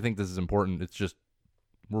episode because I think this is important. It's just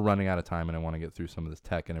we're running out of time and I want to get through some of this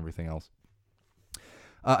tech and everything else.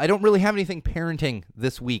 I don't really have anything parenting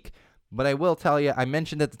this week, but I will tell you, I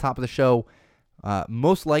mentioned at the top of the show,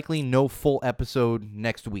 most likely no full episode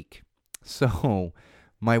next week. So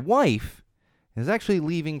my wife is actually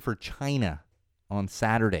leaving for China on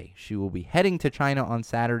Saturday. She will be heading to China on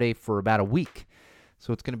Saturday for about a week.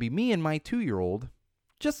 So it's going to be me and my 2-year-old,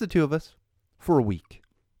 just the two of us, for a week.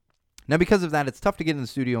 Now, because of that, it's tough to get in the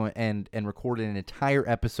studio and record an entire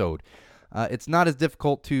episode. It's not as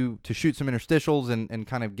difficult to shoot some interstitials and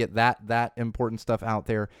kind of get that important stuff out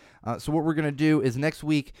there. So what we're going to do is next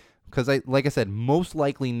week, because like I said, most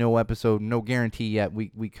likely no episode, no guarantee yet.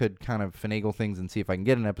 We could kind of finagle things and see if I can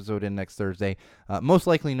get an episode in next Thursday. Most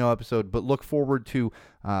likely no episode, but look forward to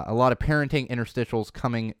a lot of parenting interstitials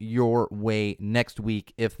coming your way next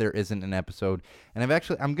week if there isn't an episode. And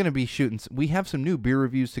I'm going to be shooting. We have some new beer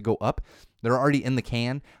reviews to go up. They're already in the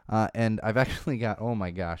can, and I've actually got, oh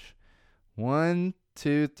my gosh, 1,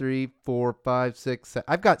 2, 3, 4, 5, 6, 7.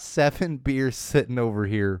 I've got 7 beers sitting over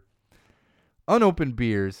here, unopened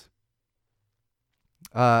beers.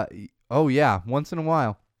 Oh yeah, once in a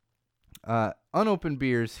while. Unopened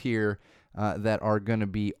beers here that are going to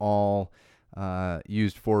be all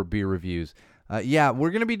used for beer reviews. Yeah,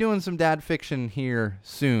 we're going to be doing some dad fiction here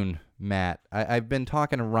soon, Matt. I've been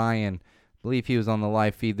talking to Ryan. I believe he was on the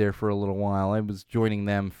live feed there for a little while. I was joining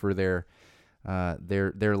them for their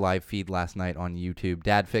live feed last night on YouTube.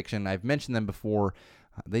 Dad fiction, I've mentioned them before.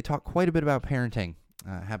 They talk quite a bit about parenting.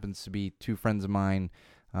 Happens to be 2 friends of mine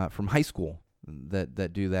from high school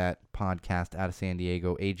that do that podcast out of San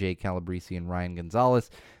Diego, AJ Calabrese and Ryan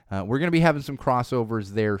Gonzalez. We're going to be having some crossovers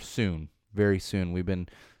there soon, very soon. We've been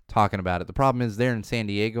talking about it. The problem is they're in San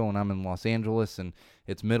Diego and I'm in Los Angeles, and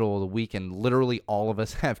it's middle of the week, and literally all of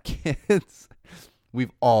us have kids.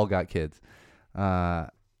 We've all got kids.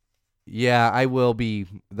 Yeah, I will be.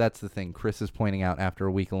 That's the thing. Chris is pointing out after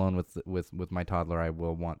a week alone with my toddler, I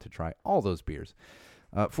will want to try all those beers.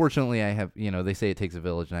 Fortunately, I have, they say it takes a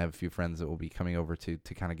village, and I have a few friends that will be coming over to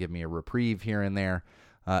kind of give me a reprieve here and there,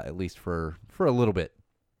 at least for a little bit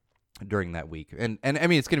during that week. And I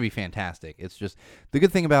mean, it's going to be fantastic. It's just the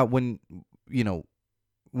good thing about when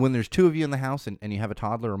there's 2 of you in the house and you have a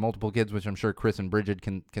toddler or multiple kids, which I'm sure Chris and Bridget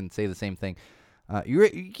can say the same thing. You're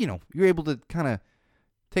able to kind of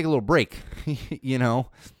take a little break,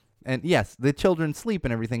 and yes, the children sleep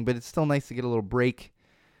and everything, but it's still nice to get a little break.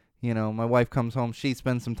 My wife comes home, she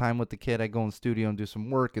spends some time with the kid. I go in the studio and do some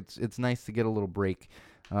work. It's nice to get a little break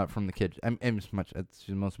from the kid. It's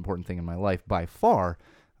the most important thing in my life by far,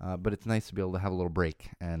 but it's nice to be able to have a little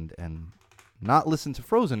break and not listen to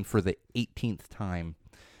Frozen for the 18th time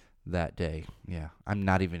that day. Yeah, I'm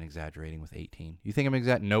not even exaggerating with 18. You think I'm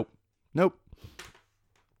exaggerating? Nope.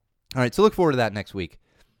 All right, so look forward to that next week.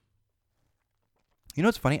 You know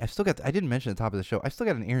what's funny? I didn't mention at the top of the show, I still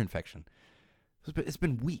got an ear infection. It's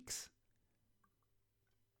been weeks.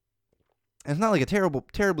 And it's not like a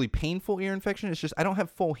terribly painful ear infection. It's just I don't have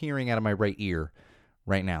full hearing out of my right ear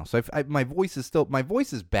right now. So my voice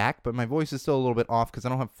is back, but my voice is still a little bit off because I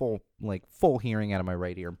don't have full hearing out of my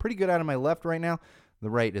right ear. I'm pretty good out of my left right now. The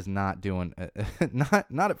right is not doing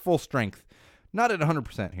not at full strength, not at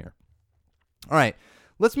 100% here. All right,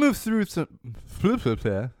 let's move through some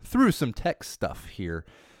tech stuff here.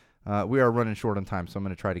 We are running short on time, so I'm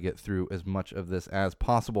going to try to get through as much of this as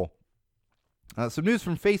possible. Some news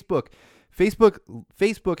from Facebook.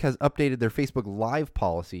 Facebook has updated their Facebook Live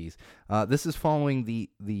policies. This is following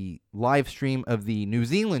the live stream of the New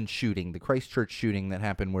Zealand shooting, the Christchurch shooting that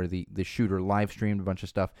happened where the shooter live streamed a bunch of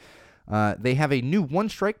stuff. They have a new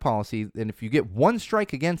one-strike policy, and if you get one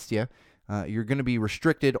strike against you, you're going to be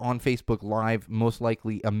restricted on Facebook Live, most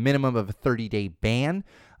likely a minimum of a 30-day ban.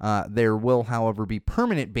 There will, however, be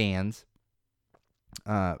permanent bans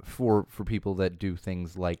for people that do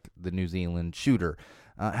things like the New Zealand shooter.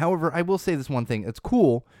 However, I will say this one thing. It's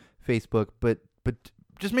cool, Facebook, but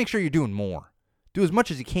just make sure you're doing more. Do as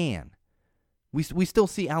much as you can. We still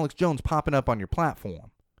see Alex Jones popping up on your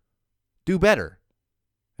platform. Do better.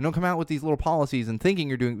 And don't come out with these little policies and thinking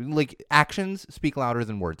you're doing, like, actions speak louder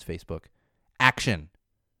than words, Facebook. Action.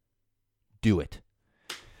 Do it.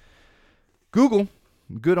 Google.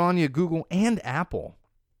 Good on you, Google and Apple.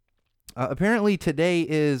 Apparently today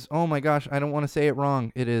is, oh my gosh, I don't want to say it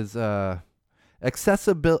wrong. It is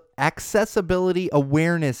Accessibility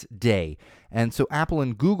Awareness Day. And so Apple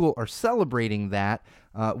and Google are celebrating that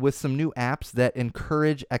with some new apps that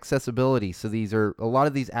encourage accessibility. So a lot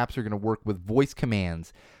of these apps are going to work with voice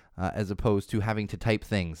commands as opposed to having to type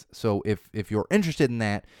things. So if you're interested in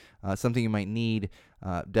that, something you might need,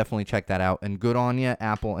 definitely check that out. And good on you,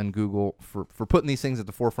 Apple and Google, for putting these things at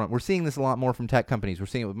the forefront. We're seeing this a lot more from tech companies. We're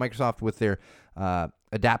seeing it with Microsoft with their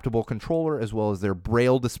adaptable controller as well as their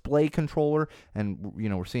Braille display controller. And,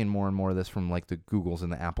 we're seeing more and more of this from like the Googles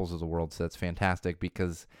and the Apples of the world. So that's fantastic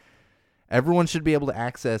because everyone should be able to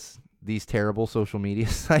access these terrible social media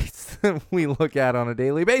sites that we look at on a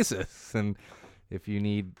daily basis. And if you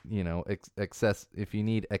need, if you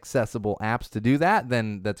need accessible apps to do that,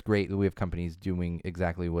 then that's great that we have companies doing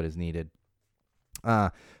exactly what is needed.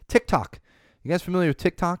 TikTok. You guys familiar with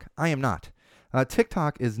TikTok? I am not.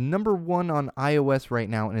 TikTok is number one on iOS right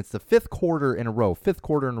now, and it's the fifth quarter in a row.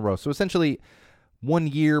 So essentially 1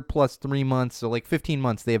 year plus 3 months, so like 15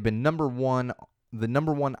 months, they have been the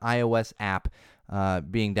number one iOS app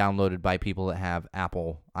being downloaded by people that have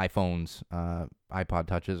Apple iPhones, iPod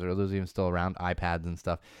Touches, or are those even still around, iPads and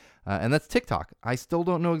stuff. And that's TikTok. I still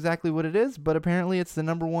don't know exactly what it is, but apparently it's the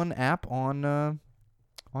number one app on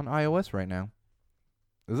iOS right now.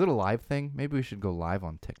 Is it a live thing? Maybe we should go live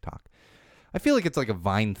on TikTok. I feel like it's like a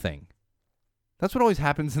Vine thing. That's what always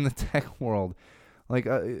happens in the tech world. Like,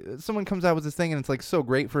 someone comes out with this thing, and it's, like, so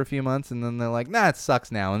great for a few months, and then they're like, nah, it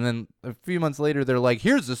sucks now. And then a few months later, they're like,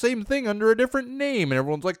 here's the same thing under a different name. And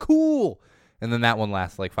everyone's like, cool. And then that one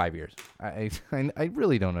lasts, like, 5 years. I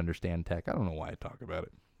really don't understand tech. I don't know why I talk about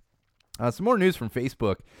it. Some more news from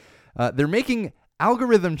Facebook. They're making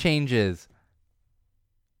algorithm changes.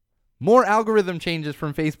 More algorithm changes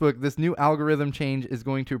from Facebook. This new algorithm change is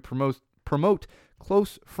going to promote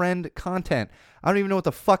close friend content. I don't even know what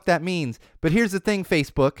the fuck that means. But here's the thing,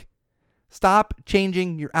 Facebook. Stop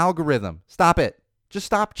changing your algorithm. Stop it. Just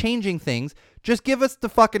stop changing things. Just give us the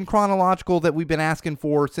fucking chronological that we've been asking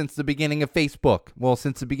for since the beginning of Facebook. Well,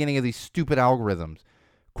 since the beginning of these stupid algorithms.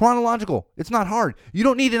 Chronological. It's not hard. You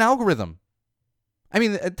don't need an algorithm. I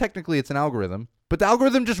mean, technically it's an algorithm. But the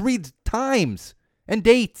algorithm just reads times and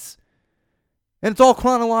dates. And it's all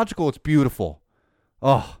chronological. It's beautiful.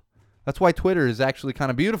 Oh, that's why Twitter is actually kind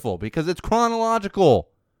of beautiful, because it's chronological.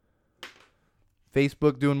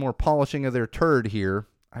 Facebook doing more polishing of their turd here.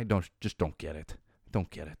 I don't get it. Don't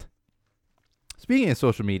get it. Speaking of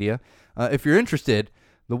social media, if you're interested,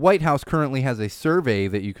 the White House currently has a survey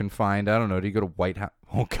that you can find. I don't know. Do you go to White House?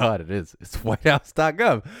 Oh, God, it is. It's whitehouse.gov.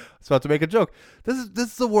 I was about to make a joke. This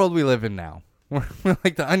is the world we live in now. We're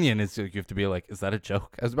like the Onion. You have to be like, is that a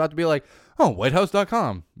joke? I was about to be like, oh,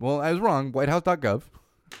 whitehouse.com. Well, I was wrong. Whitehouse.gov.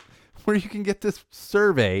 Where you can get this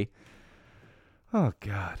survey. Oh,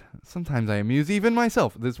 God. Sometimes I amuse even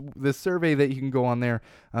myself. This survey that you can go on there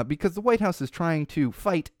because the White House is trying to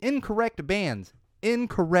fight incorrect bans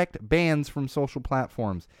from social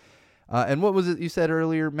platforms. And what was it you said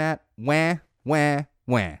earlier, Matt? Wah, wah,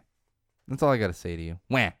 wah. That's all I got to say to you.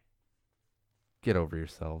 Wah. Get over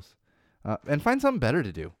yourselves. And find something better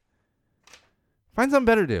to do.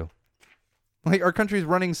 Like, our country's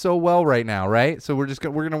running so well right now, right? So we're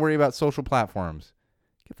going to worry about social platforms.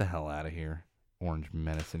 Get the hell out of here, Orange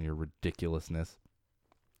Menace and your ridiculousness.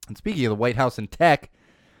 And speaking of the White House and tech,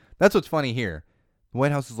 that's what's funny here. The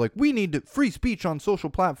White House is like, we need free speech on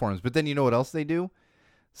social platforms. But then you know what else they do?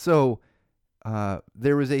 So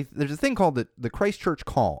there's a thing called the Christchurch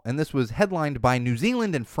Call, and this was headlined by New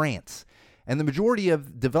Zealand and France. And the majority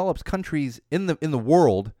of developed countries in the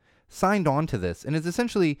world signed on to this. And it's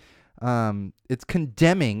essentially It's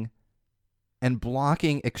condemning and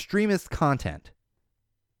blocking extremist content.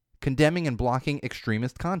 Condemning and blocking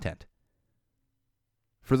extremist content.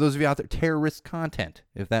 For those of you out there, terrorist content,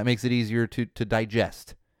 if that makes it easier to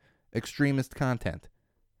digest. Extremist content.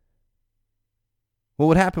 Well,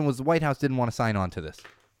 what happened was the White House didn't want to sign on to this.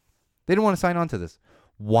 They didn't want to sign on to this.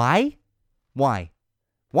 Why? Why?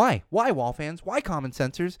 Why? Why, Wall fans? Why, Common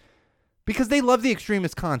Sensors? Because they love the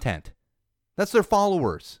extremist content. That's their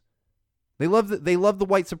followers. They love the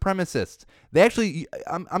white supremacists. They actually,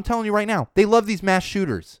 I'm telling you right now, they love these mass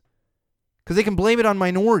shooters. Because they can blame it on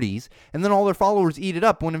minorities, and then all their followers eat it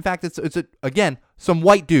up, when in fact it's again, some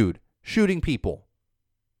white dude shooting people.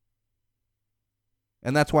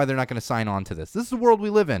 And that's why they're not going to sign on to this. This is the world we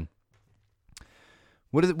live in.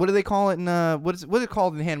 What do they call it in what is it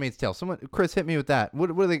called in Handmaid's Tale? Chris, hit me with that. What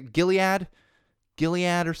are they, Gilead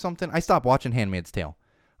or something? I stopped watching Handmaid's Tale.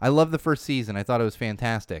 I loved the first season. I thought it was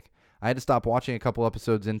fantastic. I had to stop watching a couple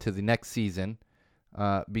episodes into the next season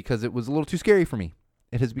because it was a little too scary for me.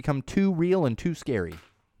 It has become too real and too scary.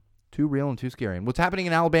 Too real and too scary. And what's happening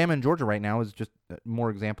in Alabama and Georgia right now is just more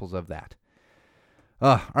examples of that.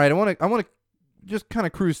 All right, I want to just kind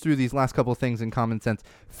of cruise through these last couple of things in common sense.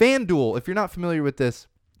 FanDuel, if you're not familiar with this,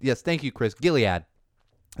 yes, thank you, Chris. Gilead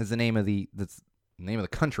is the name of the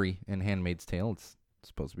country in Handmaid's Tale. It's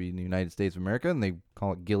supposed to be in the United States of America, and they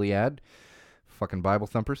call it Gilead. Fucking Bible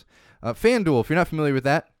thumpers. FanDuel, if you're not familiar with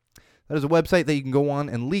that, that is a website that you can go on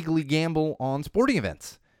and legally gamble on sporting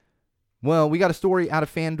events. Well, we got a story out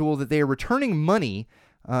of FanDuel that they are returning money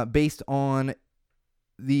based on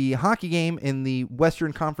the hockey game in the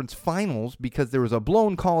Western Conference Finals because there was a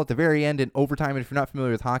blown call at the very end in overtime. And if you're not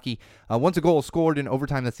familiar with hockey, once a goal is scored in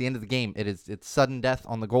overtime, that's the end of the game. It's sudden death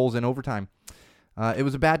on the goals in overtime. It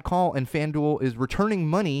was a bad call, and FanDuel is returning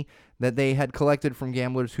money that they had collected from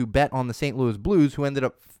gamblers who bet on the St. Louis Blues, who ended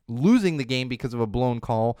up losing the game because of a blown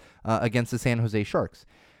call against the San Jose Sharks.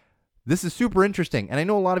 This is super interesting, and I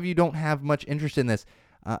know a lot of you don't have much interest in this,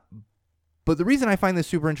 but the reason I find this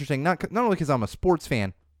super interesting, not only because I'm a sports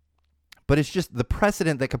fan, but it's just the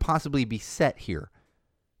precedent that could possibly be set here.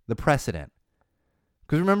 The precedent.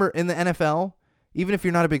 Because remember, in the NFL, even if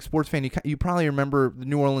you're not a big sports fan, you probably remember the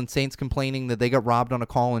New Orleans Saints complaining that they got robbed on a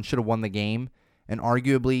call and should have won the game. And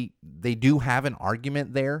arguably, they do have an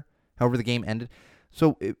argument there, however the game ended.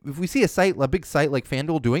 So if we see a big site like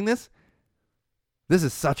FanDuel doing this, this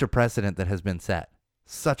is such a precedent that has been set.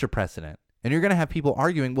 Such a precedent. And you're going to have people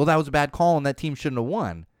arguing, well, that was a bad call and that team shouldn't have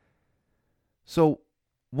won. So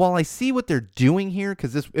while I see what they're doing here,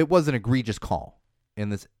 because it was an egregious call in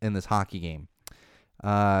this hockey game,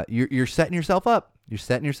 you're setting yourself up. You're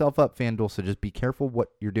setting yourself up, FanDuel, so just be careful what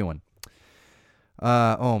you're doing.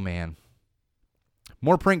 Oh, man.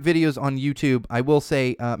 More prank videos on YouTube. I will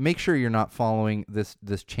say, make sure you're not following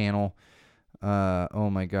this channel. Oh,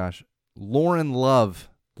 my gosh. Lauren Love.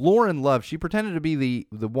 She pretended to be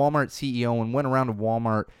the Walmart CEO and went around to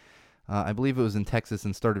Walmart, I believe it was in Texas,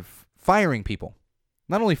 and started firing people.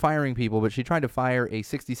 Not only firing people, but she tried to fire a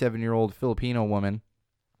 67-year-old Filipino woman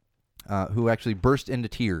who actually burst into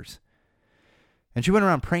tears. And she went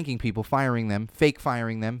around pranking people, firing them, fake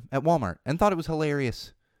firing them at Walmart, and thought it was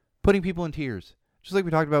hilarious, putting people in tears. Just like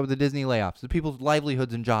we talked about with the Disney layoffs, the people's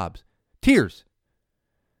livelihoods and jobs. Tears.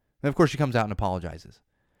 And of course, she comes out and apologizes.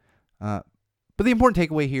 But the important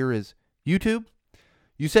takeaway here is, YouTube,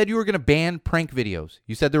 you said you were going to ban prank videos.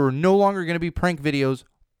 You said there were no longer going to be prank videos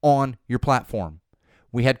on your platform.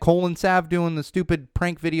 We had Cole and Sav doing the stupid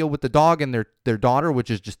prank video with the dog and their daughter,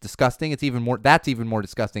 which is just disgusting. That's even more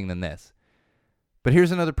disgusting than this. But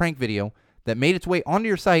here's another prank video that made its way onto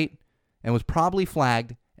your site and was probably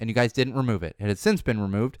flagged, and you guys didn't remove it. It has since been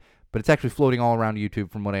removed, but it's actually floating all around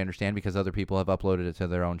YouTube from what I understand because other people have uploaded it to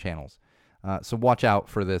their own channels. So watch out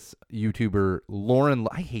for this YouTuber, Lauren.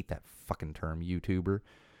 I hate that fucking term, YouTuber.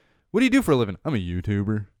 What do you do for a living? I'm a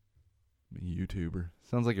YouTuber.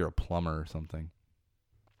 Sounds like you're a plumber or something.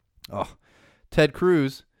 Oh, Ted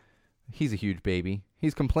Cruz, he's a huge baby.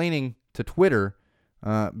 He's complaining to Twitter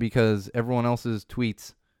because everyone else's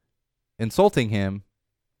tweets insulting him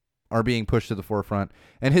are being pushed to the forefront,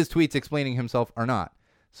 and his tweets explaining himself are not.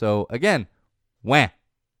 So again, wah,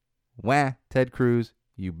 Ted Cruz,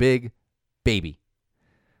 you big baby.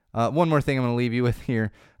 One more thing I'm going to leave you with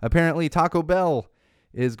here. Apparently, Taco Bell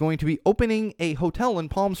is going to be opening a hotel in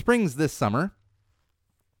Palm Springs this summer.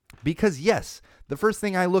 Because, yes, the first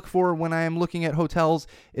thing I look for when I am looking at hotels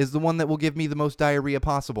is the one that will give me the most diarrhea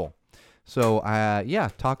possible. So, yeah,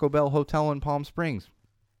 Taco Bell Hotel in Palm Springs.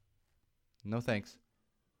 No thanks.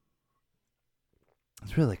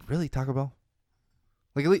 It's really Taco Bell?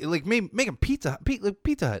 Like make them Pizza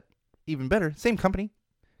Hut even better. Same company.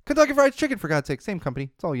 Kentucky Fried Chicken, for God's sake. Same company.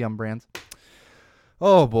 It's all Yum Brands.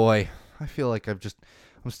 Oh, boy. I feel like I'm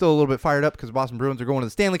still a little bit fired up because the Boston Bruins are going to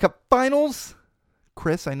the Stanley Cup Finals.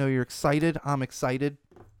 Chris, I know you're excited. I'm excited.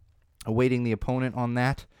 Awaiting the opponent on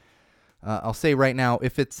that. I'll say right now,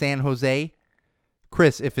 if it's San Jose,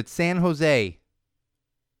 Chris, if it's San Jose,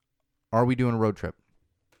 are we doing a road trip?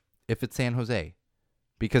 If it's San Jose.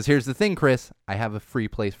 Because here's the thing, Chris. I have a free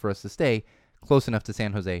place for us to stay close enough to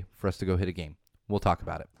San Jose for us to go hit a game. We'll talk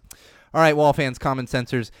about it. All right, Wall fans, Common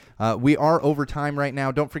Sensors, we are over time right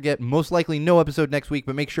now. Don't forget, most likely no episode next week,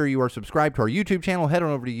 but make sure you are subscribed to our YouTube channel. Head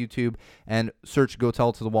on over to YouTube and search Go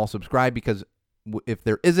Tell to the Wall subscribe, because if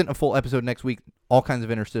there isn't a full episode next week, all kinds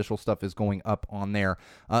of interstitial stuff is going up on there.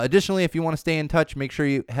 Additionally, if you want to stay in touch, make sure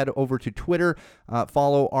you head over to Twitter,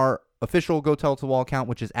 follow our official Go Tell to the Wall account,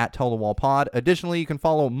 which is at Tell the Wall Pod. Additionally, you can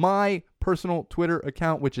follow my personal Twitter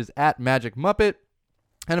account, which is at Magic Muppet.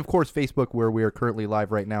 And, of course, Facebook, where we are currently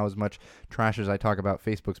live right now. As much trash as I talk about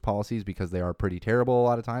Facebook's policies, because they are pretty terrible a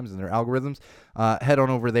lot of times in their algorithms, head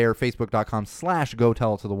on over there,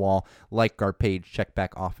 facebook.com/GoTellItToTheWall. Like our page, check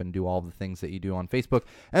back often, do all the things that you do on Facebook.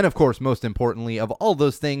 And, of course, most importantly of all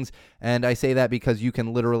those things, and I say that because you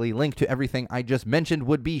can literally link to everything I just mentioned,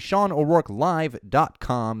 would be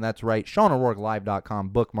SeanO'RourkeLive.com. That's right, SeanO'RourkeLive.com.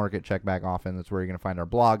 Bookmark it, check back often. That's where you're going to find our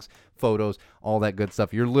blogs, photos, all that good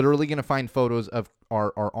stuff. You're literally going to find photos of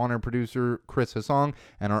our honored producer, Chris Hassong,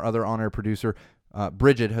 and our other honored producer,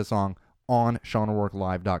 Bridget Hassong, on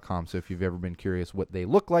SeanO'RourkeLive.com. So if you've ever been curious what they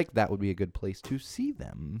look like, that would be a good place to see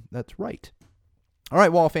them. That's right. All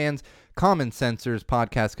right, Wall fans, Common Sensors,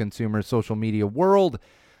 podcast consumers, social media world.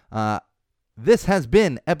 This has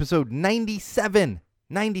been episode 97.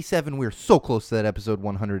 97. We're so close to that episode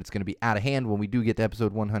 100. It's going to be out of hand when we do get to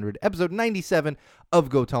episode 100. Episode 97 of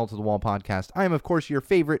Go Tell to the Wall podcast. I am, of course, your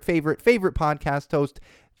favorite podcast host,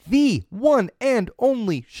 the one and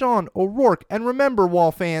only Sean O'Rourke. And remember,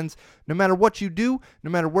 Wall fans, no matter what you do,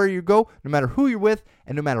 no matter where you go, no matter who you're with,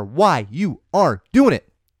 and no matter why you are doing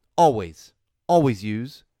it, always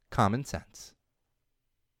use common sense.